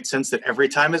have the right sense that every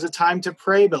time is a time to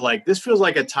pray, but like, this feels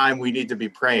like a time we need to be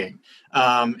praying.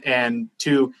 And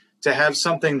to have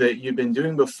something that you've been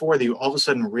doing before that you all of a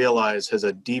sudden realize has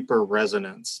a deeper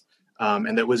resonance,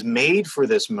 and that was made for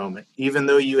this moment, even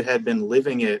though you had been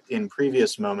living it in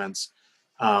previous moments.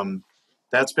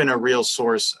 That's been a real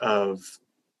source of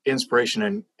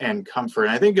inspiration and comfort.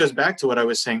 And I think it goes back to what I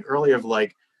was saying earlier of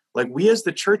like we as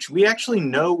the church, we actually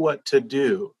know what to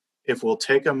do if we'll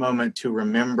take a moment to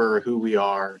remember who we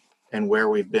are and where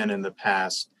we've been in the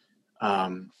past,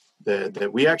 that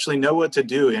we actually know what to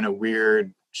do in a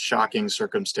weird, shocking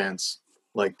circumstance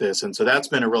like this. And so that's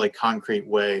been a really concrete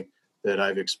way that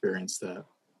I've experienced that.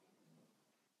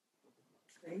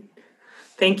 Great.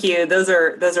 Thank you. Those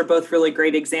are both really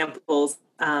great examples.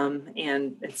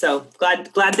 And so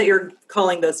glad that you're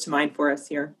calling those to mind for us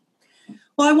here.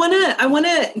 Well, I want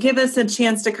to give us a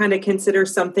chance to kind of consider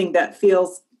something that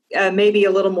feels maybe a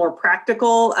little more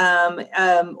practical,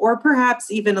 or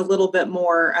perhaps even a little bit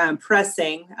more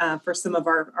pressing for some of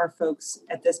our folks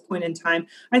at this point in time.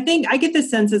 I think I get the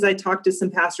sense as I talk to some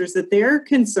pastors that they're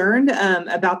concerned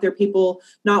about their people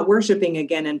not worshiping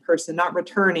again in person, not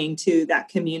returning to that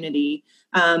community.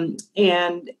 And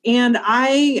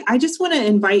I just want to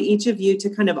invite each of you to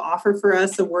kind of offer for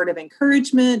us a word of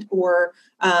encouragement or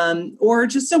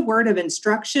just a word of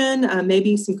instruction,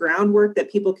 maybe some groundwork that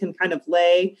people can kind of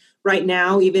lay right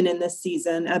now, even in this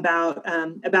season, about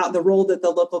the role that the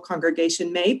local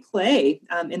congregation may play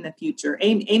in the future.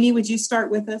 Amy, would you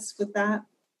start with us with that?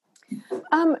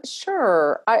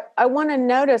 Sure. I want to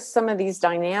notice some of these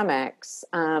dynamics,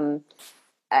 and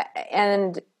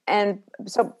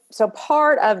so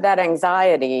part of that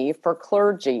anxiety for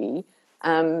clergy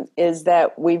is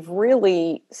that we've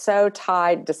really so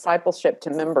tied discipleship to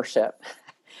membership.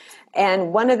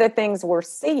 And one of the things we're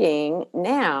seeing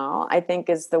now, I think,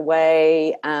 is the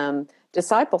way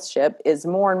discipleship is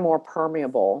more and more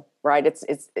permeable, right?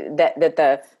 It's that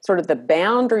the sort of the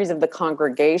boundaries of the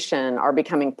congregation are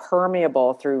becoming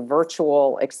permeable through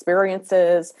virtual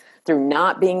experiences, through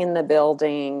not being in the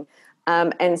building.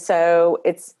 And so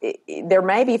there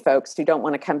may be folks who don't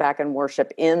want to come back and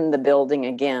worship in the building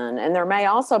again. And there may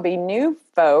also be new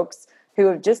folks who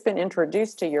have just been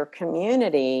introduced to your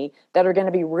community that are going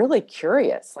to be really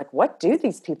curious. Like, what do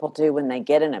these people do when they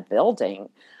get in a building?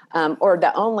 Or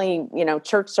the only,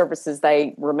 church services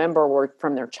they remember were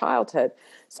from their childhood.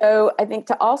 So I think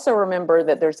to also remember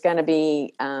that there's going to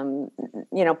be,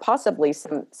 possibly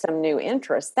some new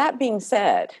interest. That being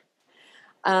said,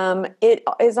 it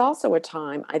is also a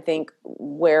time, I think,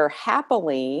 where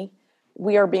happily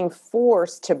we are being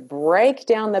forced to break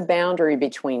down the boundary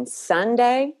between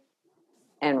Sunday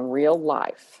and real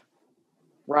life,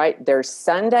 right? There's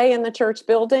Sunday in the church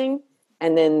building,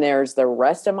 and then there's the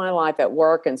rest of my life at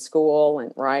work and school,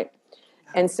 and right?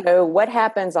 And so what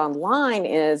happens online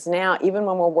is now, even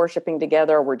when we're worshiping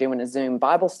together, we're doing a Zoom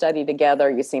Bible study together,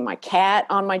 you see my cat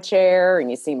on my chair, and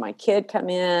you see my kid come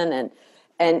in,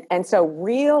 and so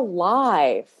real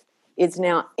life is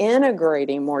now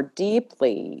integrating more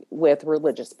deeply with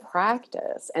religious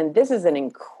practice. And this is an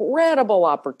incredible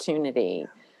opportunity,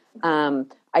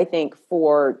 I think,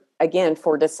 for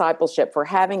discipleship, for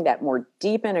having that more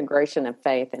deep integration of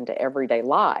faith into everyday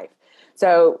life.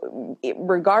 So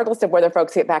regardless of whether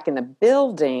folks get back in the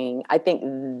building, I think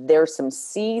there's some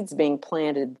seeds being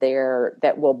planted there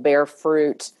that will bear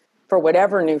fruit for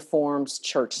whatever new forms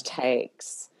church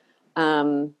takes.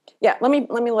 Let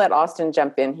me let Austin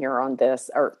jump in here on this.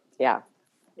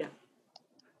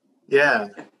 Yeah.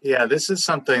 This is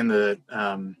something that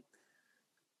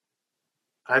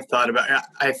I've thought about.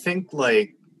 I think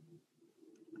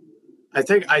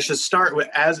I should start with,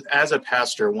 as a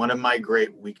pastor, one of my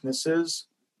great weaknesses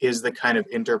is the kind of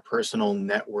interpersonal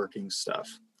networking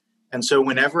stuff. And so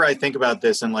whenever I think about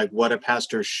this and like what a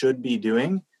pastor should be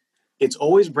doing, it's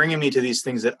always bringing me to these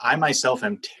things that I myself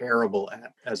am terrible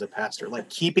at as a pastor, like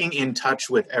keeping in touch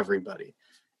with everybody.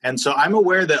 And so I'm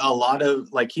aware that a lot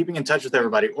of like keeping in touch with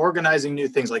everybody, organizing new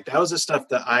things, like that was the stuff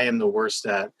that I am the worst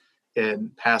at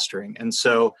in pastoring. And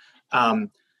so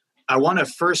I want to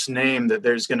first name that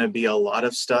there's going to be a lot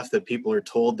of stuff that people are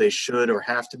told they should or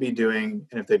have to be doing.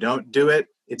 And if they don't do it,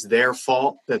 it's their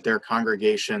fault that their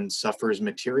congregation suffers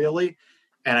materially.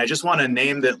 And I just want to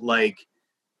name that, like,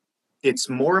 it's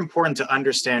more important to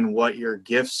understand what your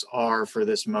gifts are for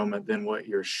this moment than what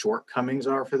your shortcomings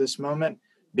are for this moment.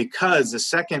 Because the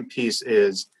second piece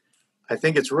is, I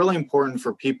think it's really important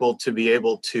for people to be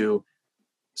able to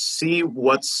see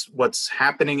what's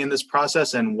happening in this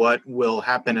process and what will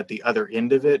happen at the other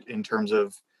end of it in terms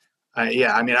of,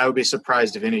 I would be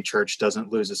surprised if any church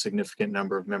doesn't lose a significant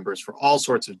number of members for all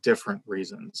sorts of different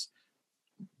reasons,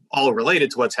 all related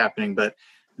to what's happening. But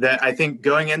that I think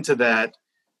going into that,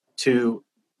 to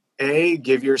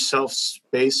give yourself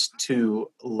space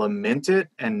to lament it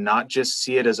and not just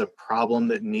see it as a problem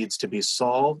that needs to be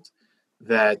solved.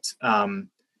 That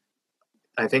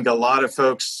I think a lot of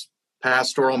folks'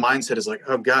 pastoral mindset is like,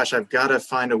 oh gosh, I've got to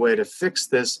find a way to fix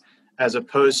this, as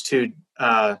opposed to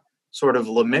sort of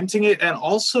lamenting it. And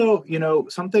also,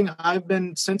 something I've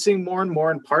been sensing more and more,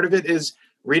 and part of it is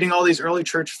reading all these early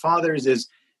church fathers, is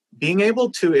being able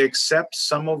to accept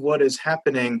some of what is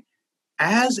happening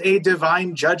as a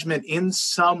divine judgment in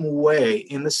some way,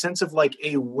 in the sense of like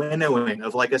a winnowing,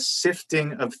 of like a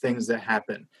sifting of things that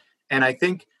happen. And I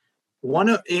think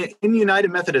in United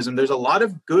Methodism, there's a lot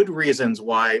of good reasons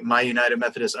why my United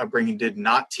Methodist upbringing did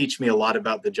not teach me a lot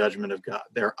about the judgment of God.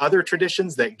 There are other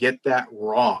traditions that get that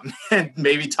wrong and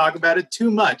maybe talk about it too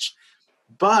much.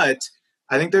 But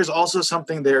I think there's also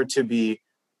something there to be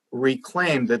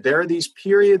reclaimed, that there are these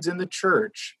periods in the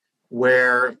church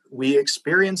where we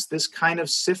experience this kind of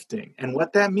sifting. And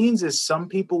what that means is some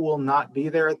people will not be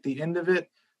there at the end of it.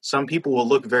 Some people will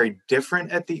look very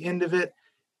different at the end of it.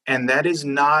 And that is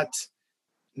not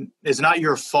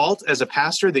your fault as a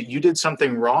pastor that you did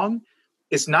something wrong.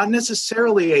 It's not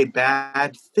necessarily a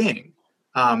bad thing.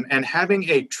 And having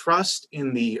a trust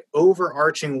in the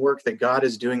overarching work that God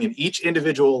is doing in each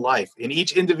individual life, in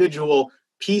each individual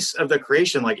piece of the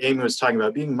creation, like Amy was talking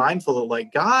about, being mindful of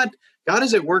like God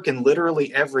is at work in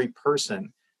literally every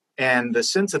person. And the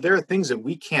sense that there are things that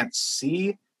we can't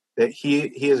see, that he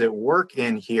is at work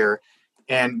in here,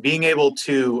 and being able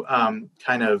to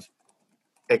kind of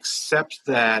accept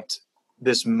that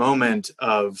this moment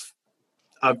of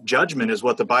judgment is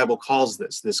what the Bible calls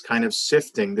this kind of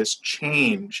sifting, this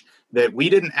change that we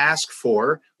didn't ask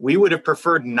for, we would have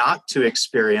preferred not to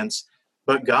experience,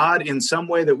 but God, in some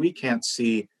way that we can't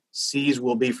see, sees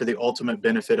will be for the ultimate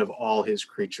benefit of all his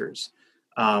creatures.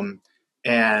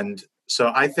 And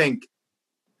so I think,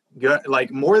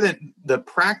 like, more than the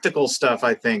practical stuff,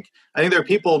 I think there are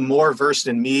people more versed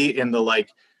than me in the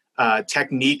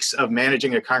techniques of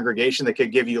managing a congregation that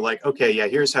could give you like, okay, yeah,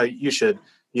 here's how you should,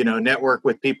 network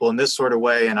with people in this sort of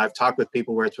way. And I've talked with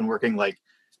people where it's been working. Like,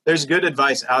 there's good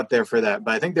advice out there for that.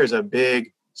 But I think there's a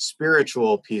big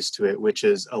spiritual piece to it, which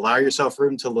is allow yourself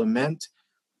room to lament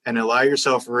and allow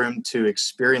yourself room to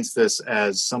experience this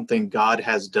as something God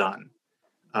has done.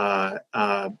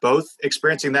 Both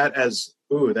experiencing that as,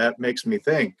 ooh, that makes me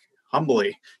think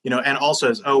humbly, and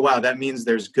also as, oh, wow, that means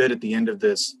there's good at the end of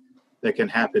this that can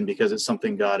happen because it's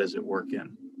something God is at work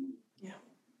in. Yeah.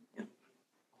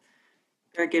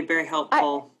 Very good. Very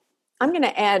helpful. I'm going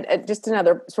to add just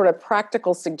another sort of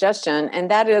practical suggestion, and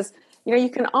that is, you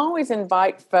can always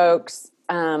invite folks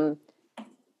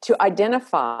to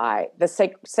identify the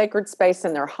sacred space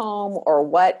in their home, or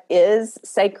what is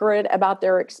sacred about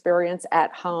their experience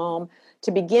at home, to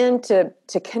begin to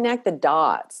connect the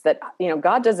dots that,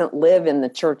 God doesn't live in the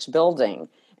church building.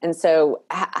 And so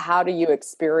how do you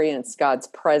experience God's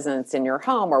presence in your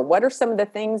home? Or what are some of the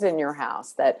things in your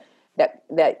house that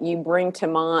you bring to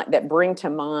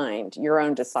mind your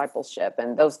own discipleship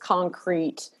and those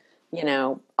concrete,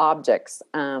 objects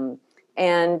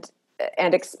and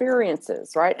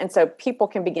experiences, right? And so people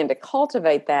can begin to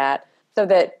cultivate that so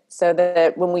that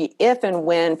if and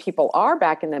when people are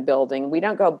back in the building, we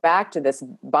don't go back to this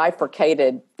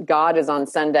bifurcated, God is on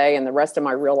Sunday and the rest of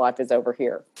my real life is over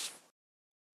here.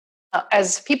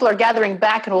 As people are gathering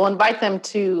back, and we'll invite them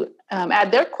to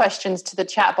add their questions to the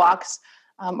chat box,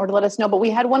 or to let us know. But we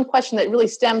had one question that really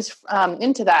stems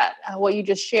into that, what you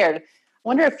just shared. I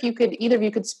wonder if either of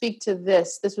you could speak to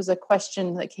this. This was a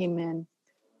question that came in.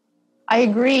 I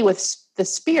agree with the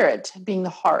spirit being the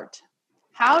heart.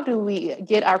 How do we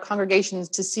get our congregations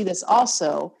to see this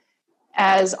also,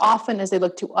 as often as they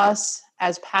look to us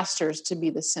as pastors to be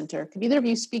the center? Could either of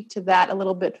you speak to that a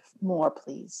little bit more,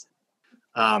 please?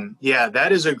 Yeah,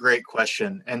 that is a great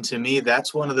question. And to me,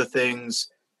 that's one of the things,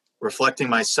 reflecting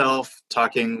myself,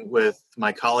 talking with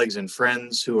my colleagues and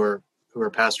friends who are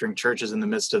pastoring churches in the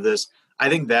midst of this, I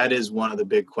think that is one of the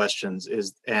big questions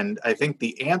and I think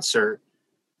the answer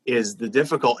is the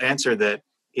difficult answer that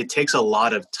it takes a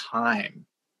lot of time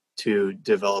to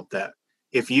develop that.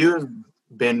 If you've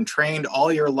been trained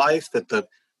all your life that the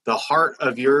heart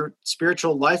of your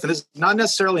spiritual life, and this is not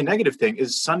necessarily a negative thing,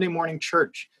 is Sunday morning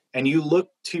church, and you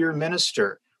look to your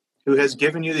minister who has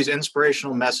given you these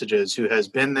inspirational messages, who has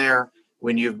been there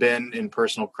when you've been in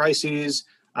personal crises,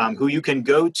 who you can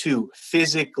go to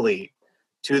physically,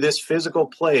 to this physical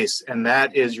place, and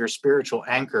that is your spiritual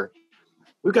anchor.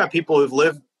 We've got people who've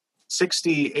lived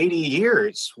 60, 80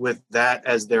 years with that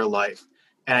as their life.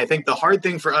 And I think the hard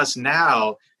thing for us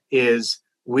now is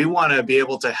we want to be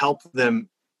able to help them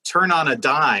turn on a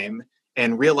dime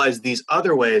and realize these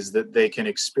other ways that they can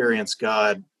experience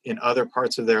God in other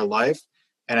parts of their life.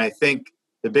 And I think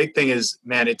the big thing is,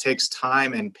 man, it takes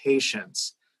time and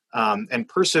patience and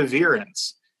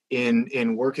perseverance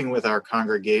in working with our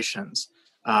congregations.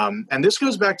 And this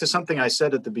goes back to something I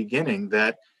said at the beginning,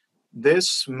 that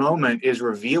this moment is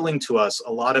revealing to us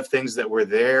a lot of things that were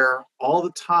there all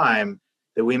the time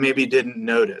that we maybe didn't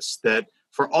notice, that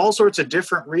for all sorts of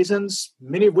different reasons,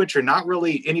 many of which are not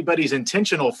really anybody's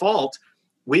intentional fault,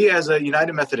 we as a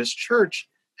United Methodist Church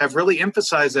have really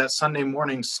emphasized that Sunday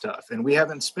morning stuff. And we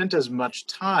haven't spent as much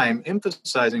time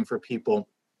emphasizing for people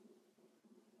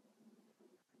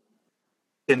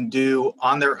can do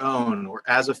on their own or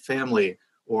as a family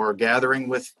or gathering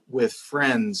with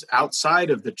friends outside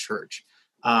of the church.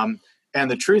 And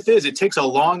the truth is, it takes a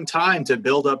long time to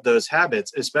build up those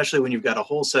habits, especially when you've got a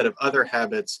whole set of other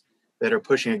habits that are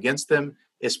pushing against them,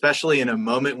 especially in a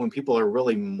moment when people are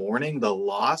really mourning the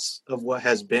loss of what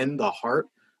has been the heart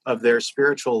of their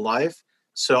spiritual life.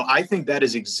 So I think that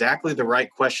is exactly the right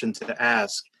question to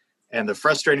ask. And the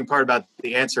frustrating part about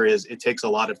the answer is it takes a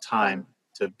lot of time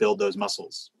to build those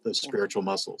muscles, those spiritual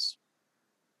muscles.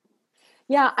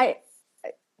 Yeah,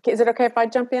 is it okay if I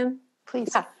jump in?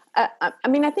 Please. Yeah. I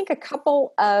mean, I think a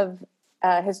couple of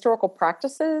historical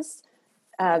practices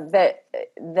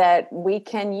that we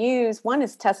can use. One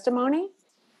is testimony,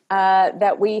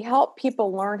 that we help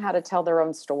people learn how to tell their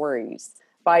own stories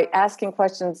by asking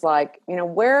questions like,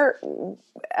 where,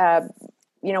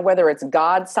 whether it's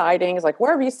God sightings, like,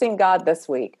 where have you seen God this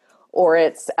week? Or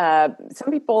it's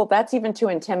some people, that's even too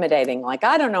intimidating. Like,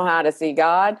 I don't know how to see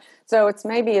God. So it's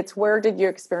where did you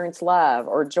experience love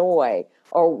or joy?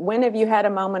 Or when have you had a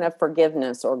moment of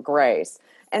forgiveness or grace?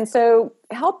 And so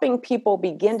helping people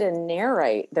begin to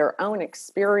narrate their own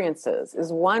experiences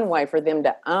is one way for them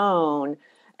to own.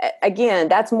 Again,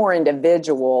 that's more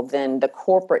individual than the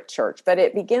corporate church, but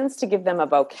it begins to give them a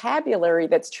vocabulary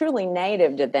that's truly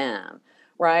native to them,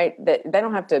 right? That they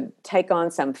don't have to take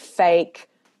on some fake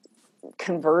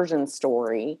conversion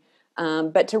story,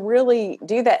 but to really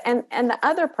do that. And the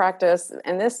other practice,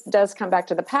 and this does come back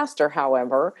to the pastor,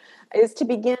 however, is to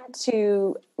begin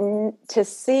to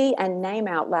see and name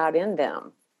out loud in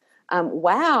them.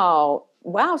 Wow,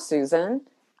 Susan,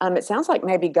 it sounds like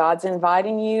maybe God's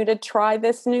inviting you to try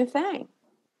this new thing.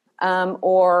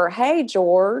 Or, hey,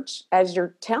 George, as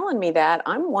you're telling me that,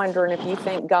 I'm wondering if you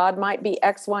think God might be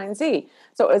X, Y, and Z.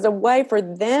 So as a way for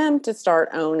them to start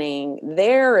owning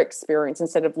their experience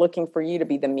instead of looking for you to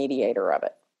be the mediator of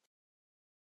it.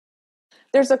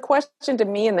 There's a question to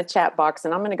me in the chat box,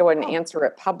 and I'm going to go ahead and answer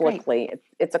it publicly. Great.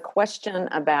 It's a question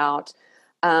about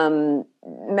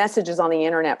messages on the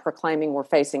internet proclaiming we're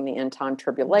facing the end time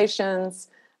tribulations.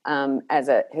 As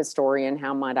a historian,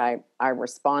 how might I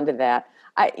respond to that?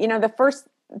 The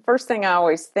first thing I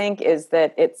always think is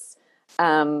that it's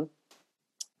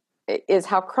is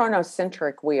how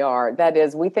chronocentric we are. That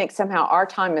is, we think somehow our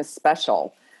time is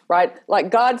special, right?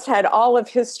 Like God's had all of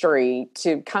history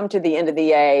to come to the end of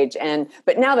the age,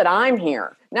 but now that I'm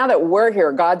here, now that we're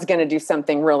here, God's going to do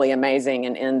something really amazing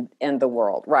and in the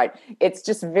world, right? It's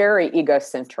just very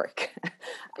egocentric.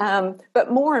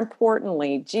 But more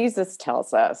importantly, Jesus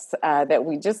tells us that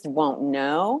we just won't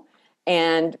know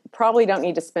and probably don't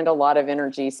need to spend a lot of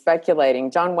energy speculating.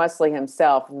 John Wesley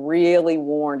himself really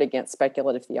warned against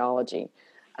speculative theology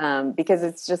because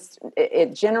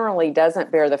it generally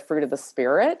doesn't bear the fruit of the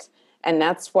Spirit, and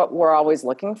that's what we're always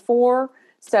looking for.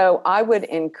 So I would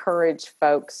encourage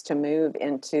folks to move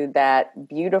into that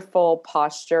beautiful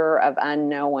posture of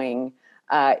unknowing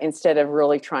instead of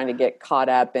really trying to get caught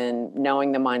up in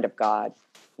knowing the mind of God.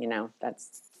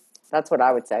 That's what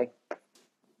I would say.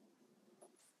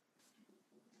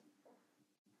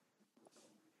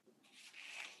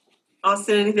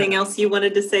 Austin, anything else you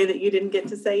wanted to say that you didn't get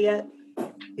to say yet?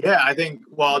 Yeah, I think,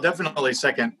 well, I'll definitely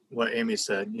second what Amy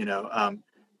said.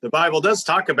 The Bible does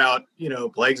talk about,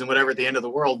 plagues and whatever at the end of the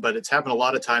world, but it's happened a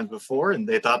lot of times before, and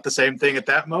they thought the same thing at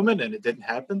that moment, and it didn't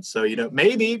happen. So,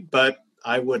 maybe, but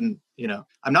I wouldn't,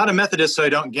 I'm not a Methodist, so I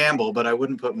don't gamble, but I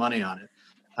wouldn't put money on it.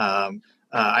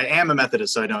 I am a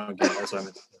Methodist, so I don't gamble. So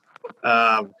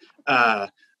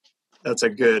that's a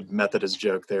good Methodist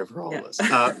joke there for all of us.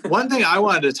 One thing I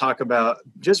wanted to talk about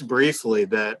just briefly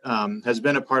that has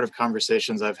been a part of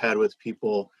conversations I've had with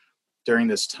people during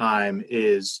this time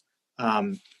is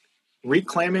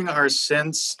reclaiming our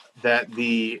sense that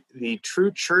the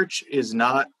true church is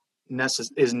not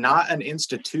an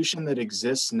institution that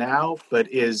exists now, but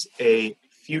is a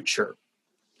future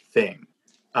thing.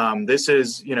 This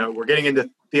is, we're getting into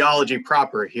theology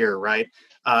proper here, right?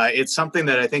 It's something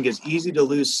that I think is easy to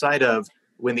lose sight of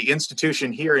when the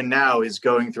institution here and now is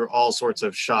going through all sorts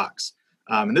of shocks.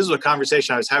 And this is a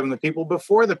conversation I was having with people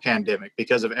before the pandemic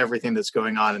because of everything that's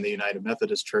going on in the United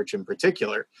Methodist Church in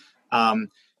particular.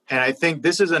 And I think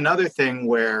this is another thing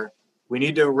where we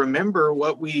need to remember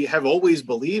what we have always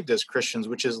believed as Christians,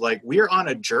 which is like we're on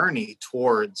a journey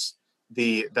towards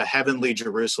the heavenly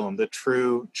Jerusalem, the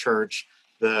true church,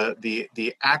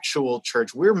 the actual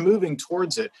church. We're moving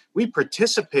towards it. We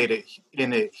participate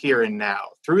in it here and now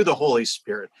through the Holy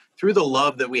Spirit, through the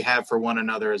love that we have for one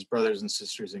another as brothers and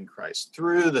sisters in Christ,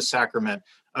 through the sacrament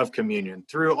of communion,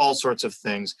 through all sorts of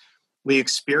things. We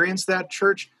experience that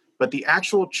church, but the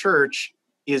actual church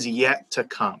is yet to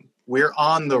come. We're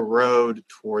on the road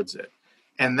towards it.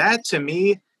 And that to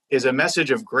me is a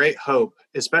message of great hope,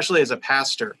 especially as a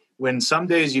pastor, when some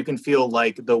days you can feel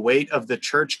like the weight of the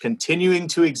church continuing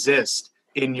to exist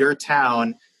in your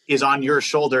town is on your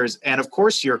shoulders. And of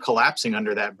course, you're collapsing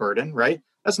under that burden, right?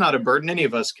 That's not a burden any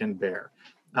of us can bear.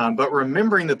 But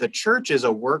remembering that the church is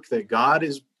a work that God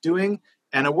is doing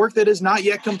and a work that is not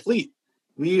yet complete.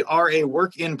 We are a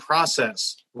work in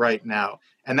process right now.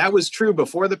 And that was true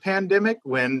before the pandemic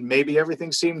when maybe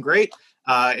everything seemed great.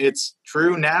 It's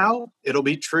true now. It'll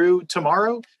be true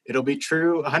tomorrow. It'll be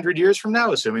true 100 years from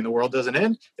now, assuming the world doesn't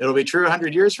end. It'll be true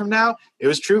 100 years from now. It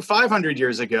was true 500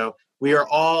 years ago. We are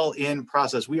all in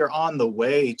process. We are on the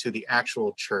way to the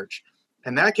actual church.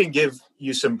 And that can give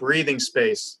you some breathing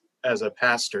space as a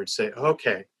pastor to say,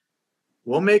 okay,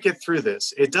 we'll make it through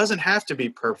this. It doesn't have to be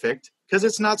perfect because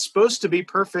it's not supposed to be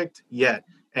perfect yet.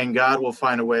 And God will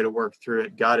find a way to work through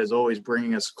it. God is always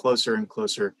bringing us closer and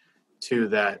closer to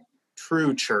that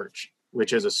true church,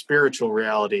 which is a spiritual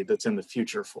reality that's in the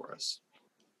future for us.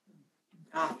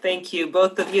 Oh, thank you.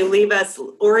 Both of you leave us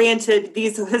oriented,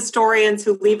 these historians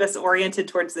who leave us oriented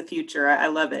towards the future. I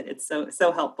love it. It's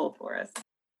so helpful for us.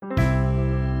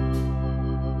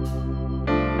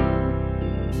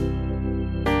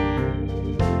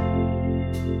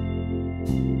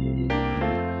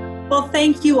 Well,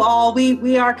 thank you all.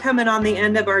 We are coming on the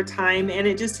end of our time, and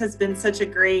it just has been such a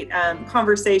great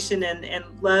conversation and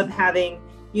love having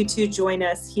you two join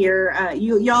us here.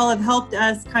 Y'all have helped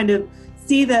us kind of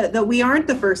see that we aren't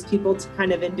the first people to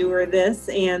kind of endure this,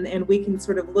 and we can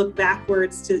sort of look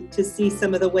backwards to see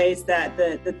some of the ways that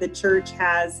the church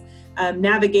has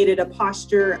navigated a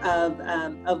posture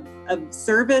of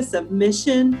service, of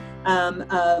mission,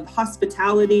 of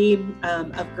hospitality,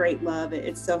 of great love.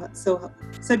 It's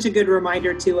such a good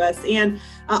reminder to us. And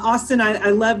Austin, I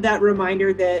love that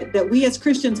reminder that we as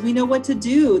Christians, we know what to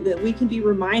do, that we can be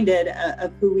reminded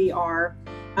of who we are.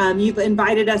 You've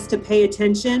invited us to pay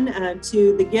attention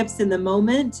to the gifts in the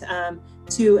moment,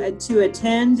 to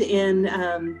attend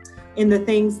in the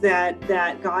things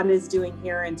that God is doing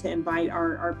here, and to invite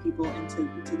our people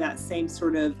into that same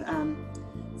sort of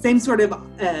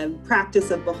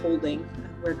practice of beholding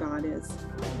where God is.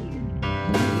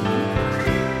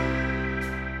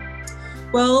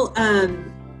 Well,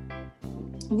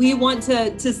 we want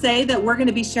to say that we're going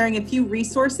to be sharing a few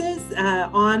resources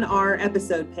on our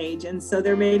episode page, and so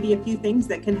there may be a few things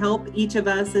that can help each of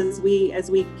us as we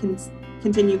can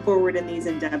continue forward in these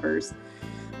endeavors.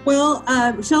 Well,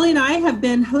 Shelley and I have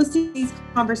been hosting these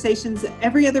conversations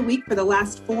every other week for the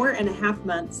last 4.5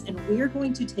 months, and we are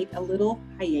going to take a little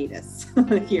hiatus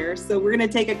here. So we're going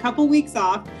to take a couple weeks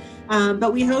off,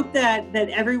 but we hope that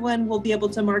everyone will be able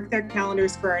to mark their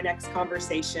calendars for our next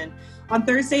conversation. On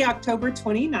Thursday, October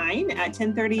 29 at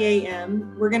 10:30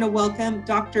 a.m., we're going to welcome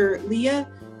Dr. Leah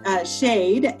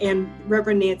Shade and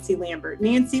Reverend Nancy Lambert.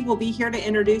 Nancy will be here to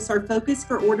introduce our focus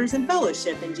for Orders and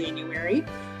Fellowship in January,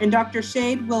 and Dr.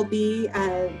 Shade will be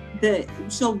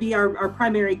she'll be our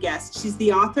primary guest. She's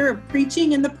the author of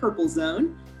Preaching in the Purple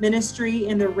Zone, Ministry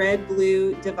in the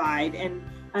Red-Blue Divide, and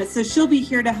so she'll be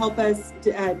here to help us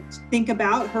think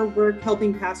about her work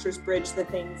helping pastors bridge the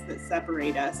things that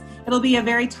separate us. It'll be a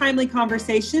very timely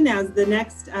conversation as the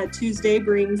next Tuesday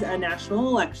brings a national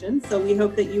election, so we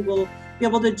hope that you will be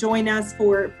able to join us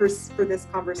for this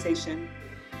conversation.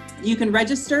 You can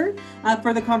register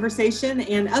for the conversation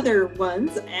and other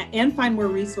ones and find more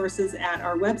resources at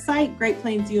our website,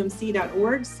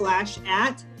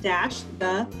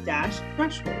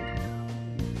 greatplainsumc.org/@-the-threshold.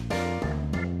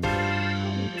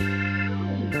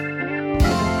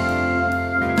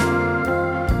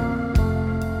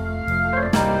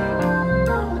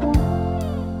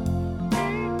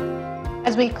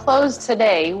 As we close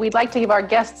today, we'd like to give our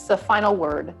guests a final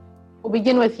word. We'll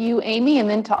begin with you, Amy, and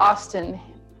then to Austin.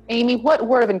 Amy, what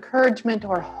word of encouragement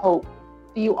or hope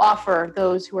do you offer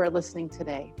those who are listening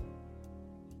today?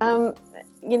 I've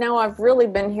really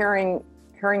been hearing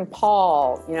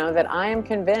Paul, that I am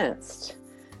convinced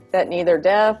that neither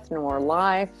death nor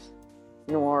life,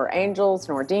 nor angels,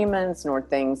 nor demons, nor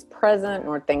things present,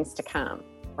 nor things to come,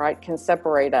 right, can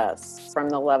separate us from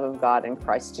the love of God in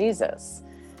Christ Jesus.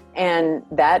 And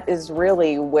that is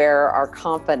really where our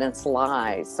confidence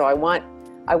lies. So I want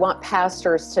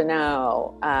pastors to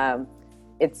know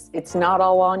it's not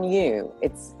all on you.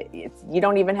 It's you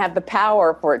don't even have the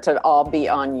power for it to all be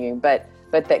on you, but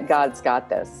that God's got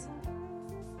this.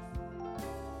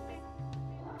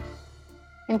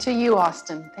 And to you,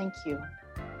 Austin, thank you.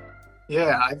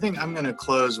 Yeah, I think I'm going to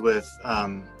close with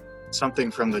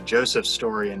something from the Joseph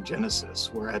story in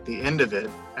Genesis, where at the end of it,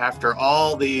 after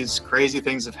all these crazy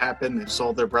things have happened, they've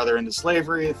sold their brother into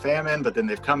slavery, famine, but then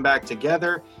they've come back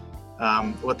together.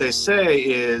 What they say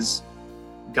is,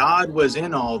 God was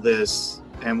in all this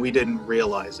and we didn't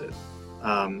realize it.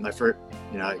 I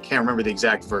can't remember the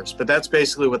exact verse, but that's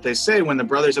basically what they say. When the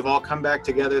brothers have all come back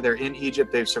together, they're in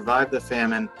Egypt, they've survived the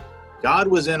famine. God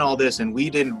was in all this and we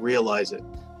didn't realize it.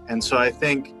 And so I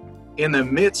think in the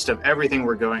midst of everything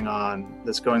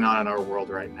that's going on in our world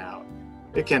right now,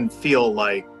 it can feel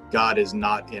like God is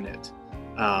not in it,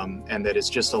 and that it's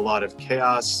just a lot of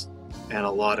chaos and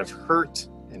a lot of hurt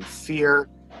and fear.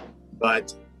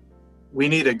 But we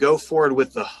need to go forward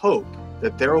with the hope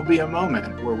that there will be a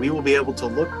moment where we will be able to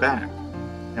look back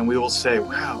and we will say,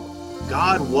 wow,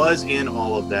 God was in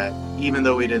all of that, even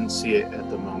though we didn't see it at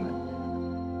the moment.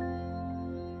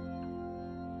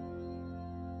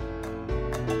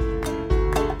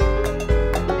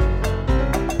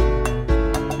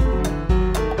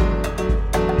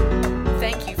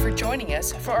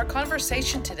 For our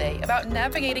conversation today about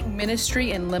navigating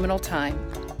ministry in liminal time.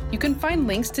 You can find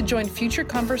links to join future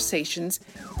conversations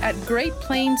at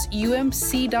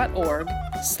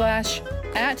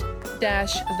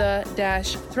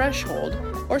greatplainsumc.org/@-the-threshold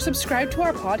or subscribe to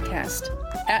our podcast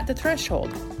at The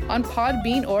Threshold on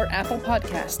Podbean or Apple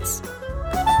Podcasts.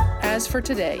 As for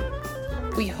today,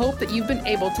 we hope that you've been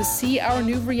able to see our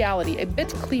new reality a bit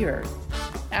clearer,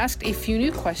 asked a few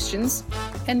new questions,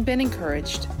 and been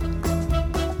encouraged.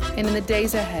 And in the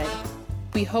days ahead,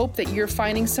 we hope that you're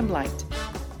finding some light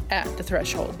at the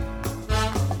threshold.